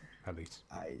hope so, at least.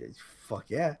 I fuck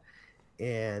yeah,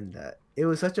 and it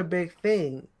was such a big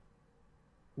thing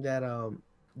that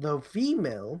the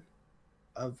female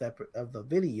of the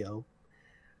video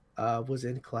was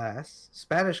in class,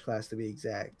 Spanish class to be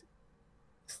exact.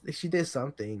 She did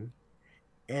something,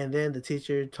 and then the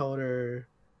teacher told her.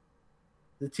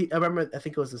 I remember, I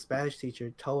think it was the Spanish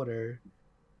teacher told her,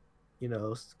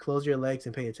 close your legs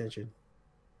and pay attention.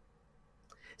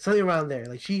 Something around there.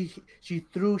 Like she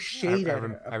threw shade at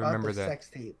her I about remember the that. sex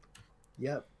tape.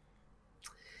 Yep.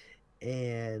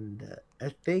 And I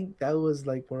think that was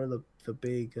like one of the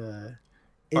big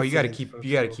Oh, incidents from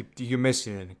you gotta school. keep. You're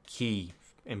missing a key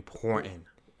important.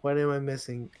 What am I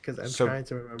missing? Because I'm So trying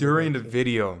to remember, but I during the can't.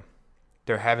 video,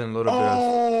 they're having a little bit of.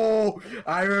 Oh,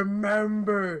 I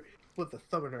remember. Put the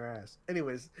thumb in her ass.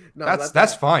 Anyways, no, not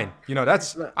That's that. fine. You know,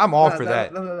 that's No, I'm all no, for no,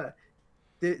 that. no, no, no.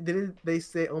 Didn't they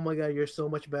say, "Oh my God, you're so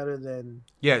much better than"?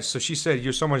 Yeah. So she said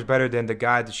you're so much better than the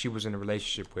guy that she was in a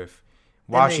relationship with,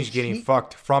 And while then she's getting she,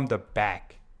 fucked from the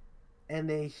back. and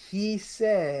then he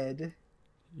said,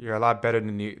 You're a lot better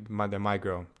than my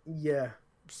girl. "Yeah,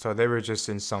 So they were just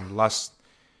in some lust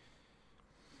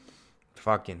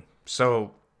fucking.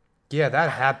 So yeah,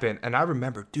 that happened, and I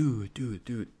remember, dude.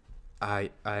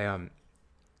 I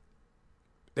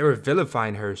they were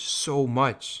vilifying her so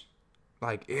much.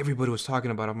 Like everybody was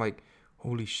talking about it. I'm like,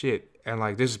 holy shit. And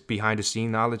like this is behind the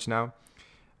scene knowledge now.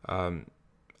 Um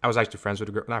I was actually friends with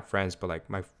the girl, not friends, but like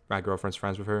my girlfriend's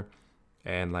friends with her.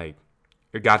 And like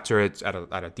it got to her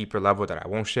at a deeper level that I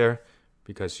won't share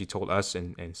because she told us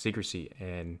in secrecy.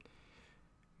 And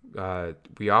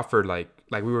we offered like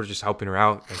we were just helping her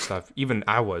out and stuff. Even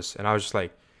I was, and I was just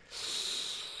like,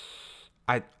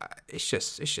 it's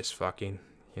just fucking,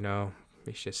 you know,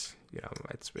 it's just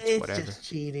it's it's whatever. just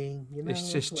cheating. It's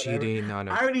It's just whatever." cheating on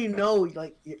a. I already know,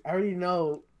 like, I already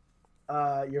know,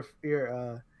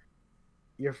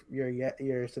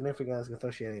 your significant other's gonna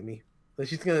throw shit at me. Like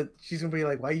she's gonna be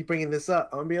like, "Why are you bringing this up?"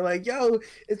 I'm gonna be like, "Yo,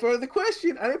 it's part of the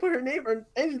question. I didn't put her name or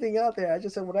anything out there. I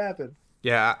just said what happened."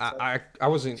 Yeah, So I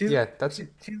wasn't. she's Yeah, that's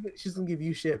she's gonna give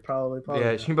you shit probably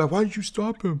yeah. She'd not. be like, "Why did you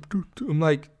stop him?" I'm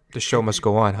like, "The show must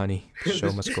go on, honey. The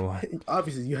show must go on."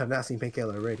 Obviously, you have not seen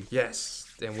Painkiller already. Yes,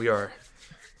 and we're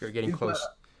getting But close.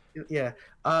 yeah.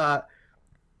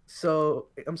 So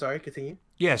I'm sorry. Continue.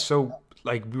 Yeah, so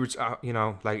like we were,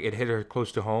 like it hit her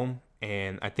close to home,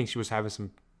 and I think she was having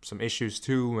some issues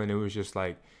too, and it was just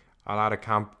like a lot of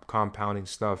compounding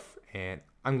stuff. And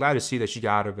I'm glad to see that she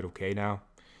got out of it okay now.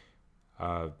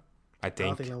 Uh, I I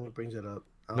don't think think no one brings it up.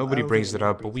 I nobody don't think brings it anyone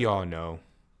up, but brings we it all up. know.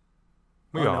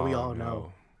 We Oh no, we all all know.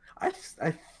 know. I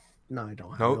no, I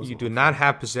don't. I No, know you do someone not friend.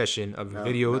 have possession of a No,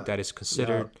 video no, that is no,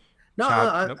 considered no,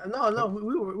 child. no, Nope, no. nope.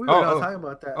 We were Oh, not oh, talking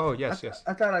about that. oh, yes, yes.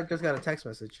 I thought I just got a text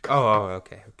message. Oh,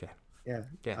 okay, okay. Yeah.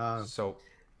 Yeah. Um, So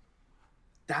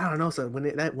I don't know. So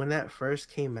when that first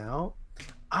came out,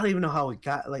 I don't even know how it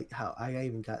got, like how I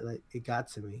even got, like it got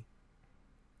to me,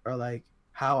 or like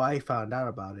how I found out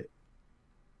about it.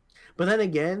 But then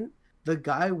again, the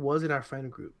guy was in our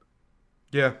friend group.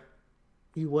 Yeah.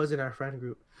 He was in our friend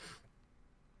group.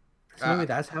 So I maybe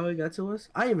that's how it got to us.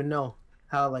 I don't even know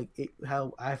how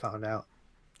how I found out.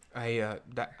 I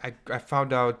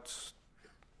found out.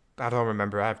 I don't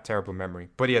remember. I have terrible memory.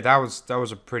 But yeah, that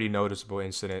was a pretty noticeable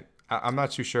incident. I'm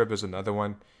not too sure if there's another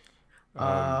one. Um,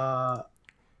 Uh,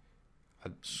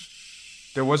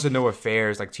 there wasn't no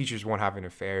affairs. Like teachers weren't having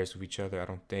affairs with each other. I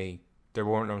don't think there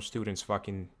weren't no students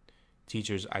fucking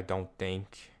teachers. I don't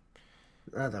think.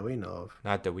 not that we know of.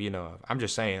 Not that we know of. I'm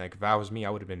just saying. Like if that was me, I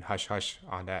would have been hush hush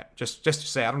on that. Just to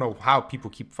say, I don't know how people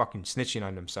keep fucking snitching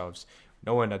on themselves,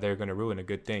 knowing that they're gonna ruin a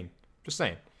good thing. Just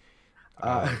saying.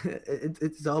 Uh,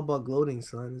 It's all about gloating,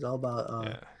 son. It's all about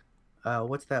yeah.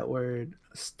 what's that word?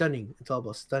 Stunning. It's all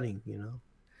about stunning, you know.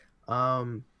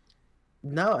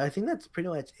 No, I think that's pretty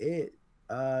much it.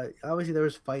 Obviously there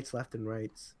was fights left and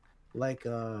rights, like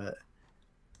the,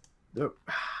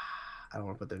 I don't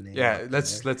want to put their name Yeah. out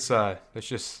Let's there. let's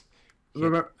just hit.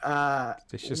 Remember,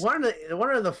 Let's just one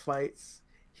of the fights,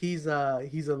 he's a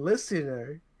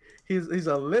listener. He's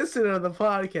a listener of the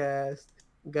podcast.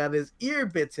 Got his ear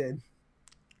bitten.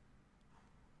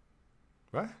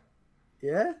 what?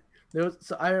 Yeah, there was.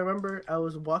 So I remember I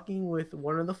was walking with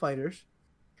one of the fighters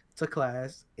to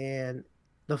class, and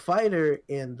the fighter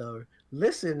and the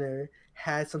listener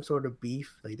had some sort of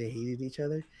beef, like they hated each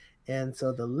other. And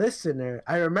so the listener,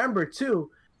 I remember too,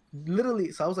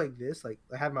 literally, so I was like this, like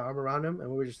I had my arm around him and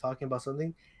we were just talking about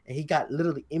something, and he got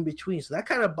literally in between, so that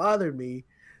kind of bothered me.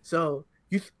 So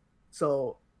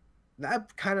so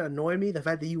that kind of annoyed me, the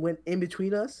fact that you went in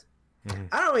between us. Mm-hmm.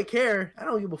 I don't really care, I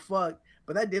don't give a fuck,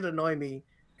 but that did annoy me.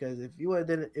 Because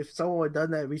if someone would have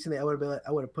done that recently, I would have been like,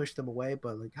 I would have pushed them away.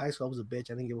 But like high school, I was a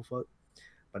bitch. I didn't give a fuck.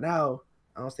 But now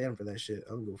I don't stand for that shit.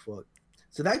 I don't give a fuck.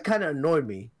 So that kind of annoyed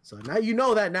me. So now you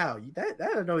know that now.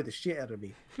 That annoyed the shit out of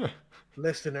me.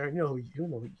 Listener, you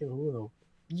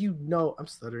know. I'm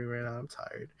stuttering right now. I'm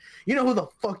tired. You know who the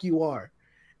fuck you are.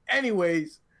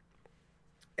 Anyways,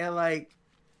 and like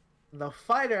the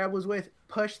fighter I was with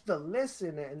pushed the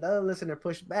listener, and the other listener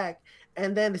pushed back,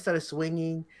 and then they started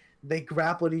swinging. They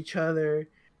grappled each other.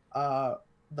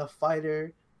 The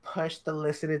fighter pushed the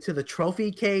listener to the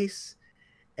trophy case,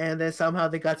 and then somehow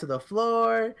they got to the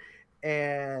floor,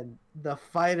 and the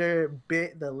fighter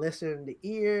bit the listener in the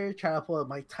ear, trying to pull up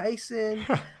Mike Tyson.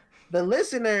 The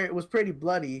listener was pretty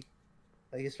bloody.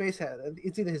 Like his face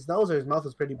it's either his nose or his mouth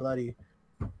was pretty bloody.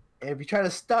 And if you try to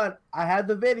stunt, I have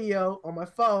the video on my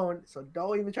phone, so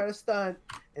don't even try to stunt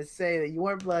and say that you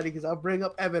weren't bloody, because I'll bring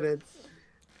up evidence.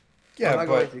 Yeah, I'm not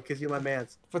going to, because you're my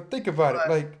man's. but think about it. But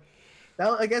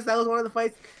Like I guess that was one of the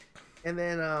fights, and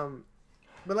then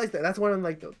but like that's one of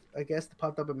I guess that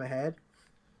popped up in my head,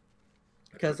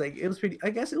 because like it was pretty.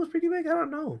 I guess it was pretty big. I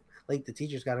don't know. Like the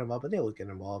teachers got involved, but they always get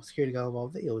involved. Security got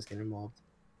involved. They always get involved.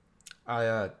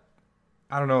 I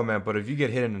don't know, man. But if you get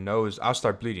hit in the nose, I'll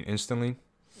start bleeding instantly.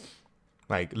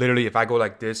 Like literally, if I go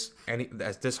like this,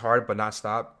 that's this hard but not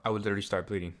stop, I would literally start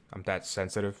bleeding. I'm that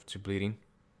sensitive to bleeding.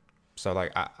 So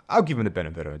like I'll give him the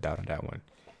benefit of the doubt on that one.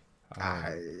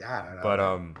 I don't know. But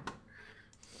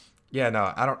yeah,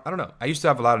 no, I don't know. I used to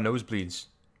have a lot of nosebleeds,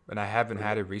 and I haven't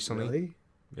had it recently. Really?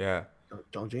 Yeah,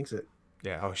 Don't jinx it.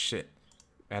 yeah. Oh shit.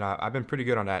 And I've been pretty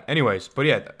good on that. Anyways, but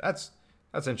yeah, that's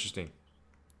interesting.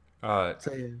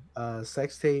 So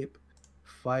sex tape,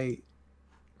 fight.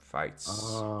 Fights.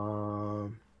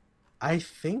 I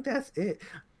think that's it.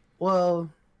 Well,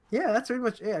 yeah, that's pretty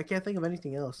much it. I can't think of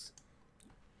anything else.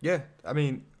 Yeah, I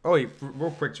mean, oh wait,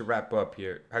 real quick to wrap up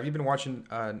here. Have you been watching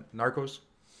Narcos?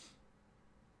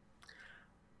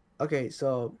 Okay,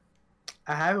 so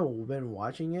I haven't been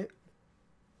watching it.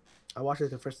 I watched like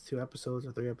the first 2 episodes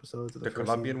or 3 episodes of the The first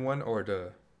Colombian season. one or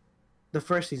the The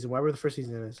first season, whatever the first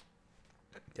season is.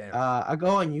 damn? I go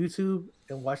on YouTube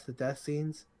and watch the death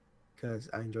scenes because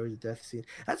I enjoy the death scene.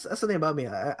 That's something about me.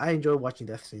 I enjoy watching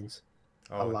death scenes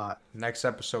a Oh, lot, next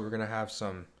episode we're gonna have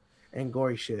some. and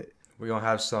gory shit. We're gonna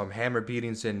have some hammer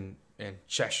beatings in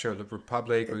Cheshire, the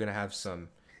Republic. We're gonna have some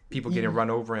people getting You, run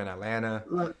over in Atlanta.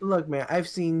 look, man. I've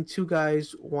seen two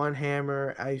guys, one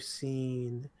hammer. I've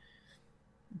seen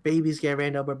babies get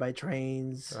ran over by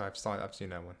trains. I've seen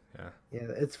that one. Yeah. Yeah,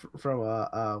 it's from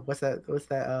what's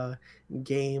that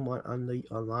game on the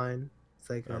online? It's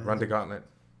like Run the Gauntlet.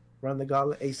 Run the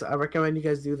Gauntlet. Hey, so I recommend you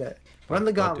guys do that. Run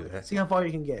the Don't do Gauntlet. that. See how far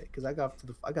you can get, because I got to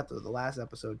the last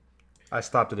episode. I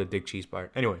stopped at the Dick Cheese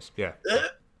part. Anyways, yeah.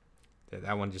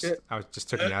 That one just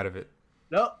took me out of it.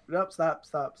 Nope, stop.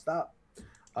 That's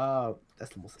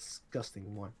the most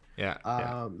disgusting one. Yeah,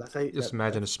 yeah. That's how. Just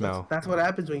imagine the That's smell. that's what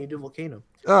happens when you do Volcano.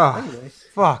 Oh, Anyways,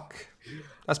 fuck.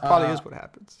 That's probably uh, is what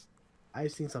happens.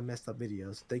 I've seen some messed up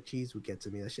videos. Thick cheese would get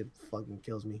to me. That shit fucking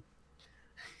kills me.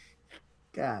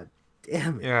 God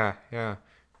damn it. Yeah, yeah.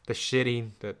 The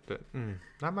shitting,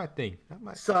 not my thing. Not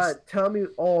my. Son, tell me.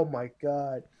 Oh my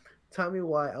god, tell me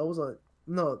why I was on.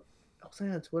 No, I was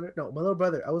on Twitter. No, my little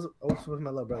brother. I was with my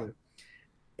little brother,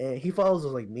 and he follows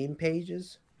those like meme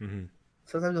pages. Mm-hmm.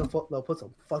 Sometimes they'll put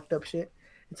some fucked up shit,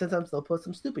 and sometimes they'll put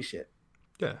some stupid shit.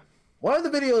 Yeah. One of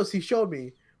the videos he showed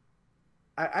me,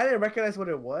 I didn't recognize what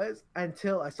it was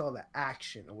until I saw the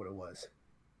action of what it was.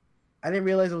 I didn't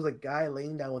realize it was a guy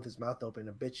laying down with his mouth open,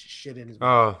 a bitch shit in his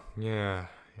mouth. Oh, yeah,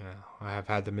 yeah. I have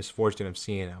had the misfortune of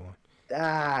seeing that one.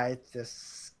 Ah, it's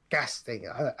disgusting.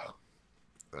 Oh,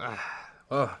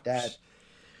 That.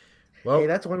 well, Hey,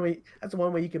 that's one way. That's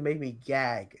one way you can make me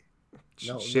gag.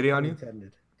 No, shitty on pun you.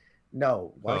 intended.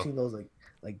 No, Oh, watching those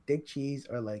like dick cheese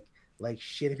or like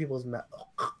shit in people's mouth.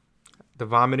 the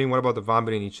vomiting. What about the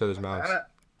vomiting in each other's mouths?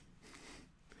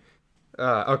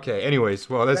 Okay. Anyways,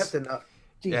 well, That's let's. enough.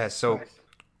 Yeah. Jesus So, Christ.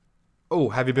 oh,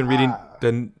 have you been reading Ah,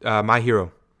 the My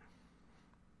Hero?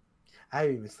 I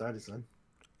haven't even started, son.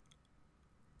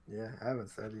 Yeah, I haven't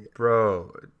started yet.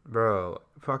 Bro,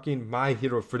 fucking My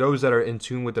Hero. For those that are in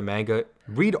tune with the manga,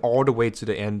 read all the way to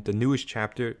the end. The newest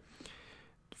chapter.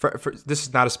 This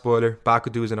is not a spoiler.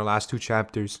 Bakudu is in the last two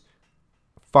chapters.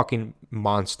 Fucking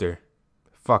monster.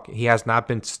 Fuck. He has not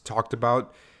been talked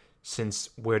about since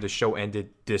where the show ended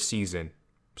this season.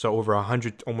 So over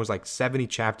 100, almost like 70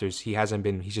 chapters, he hasn't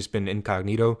been. He's just been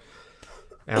incognito.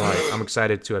 And like, I'm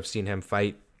excited to have seen him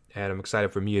fight, and I'm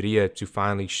excited for Miria to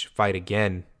finally fight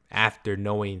again after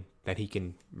knowing that he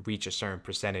can reach a certain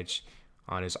percentage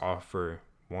on his offer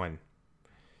one.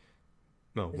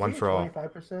 No, Is one he at for all.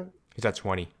 25%? He's at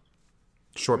 20.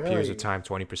 Short periods of Really? time,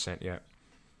 20%. Yeah.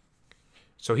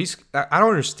 So he's. I don't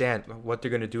understand what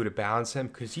they're gonna do to balance him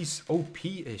because he's OP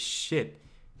as shit.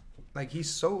 Like he's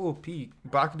so OP.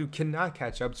 Bakudu cannot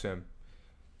catch up to him.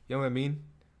 You know what I mean?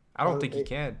 I don't Well, think he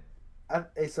can.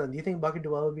 hey, son, do you think Bakudo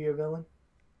will be your villain?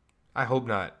 I hope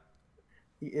not.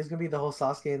 It's gonna be the whole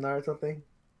Sasuke and Naruto thing.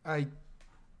 I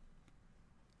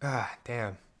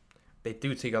damn. They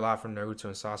do take a lot from Naruto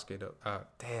and Sasuke though.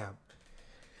 Damn.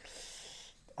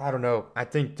 I don't know. I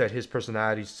think that his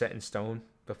personality is set in stone,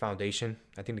 the foundation.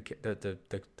 I think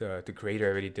the creator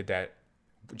already did that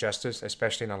justice,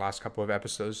 especially in the last couple of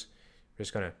episodes.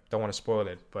 Just don't want to spoil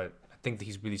it, but I think that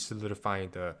he's really solidifying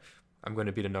the I'm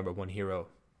gonna be the number one hero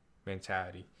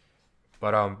mentality.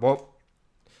 But well,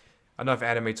 enough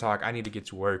anime talk. I need to get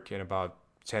to work in about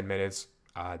 10 minutes.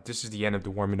 This is the end of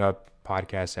the warming up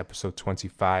podcast, episode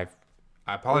 25.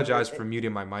 I apologize for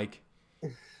muting my mic.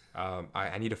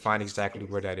 I need to find exactly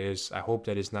where that is. I hope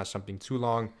that it's not something too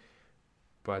long,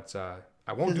 but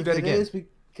I won't do that again.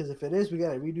 Because if it is, we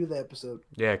gotta redo the episode.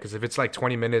 Yeah, because if it's like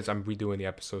 20 minutes, I'm redoing the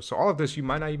episode. So all of this you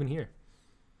might not even hear.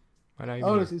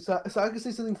 Honestly, so I could say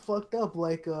something fucked up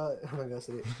like oh my god,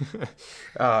 say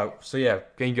it. So yeah,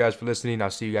 thank you guys for listening.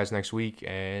 I'll see you guys next week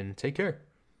and take care.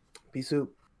 Peace out.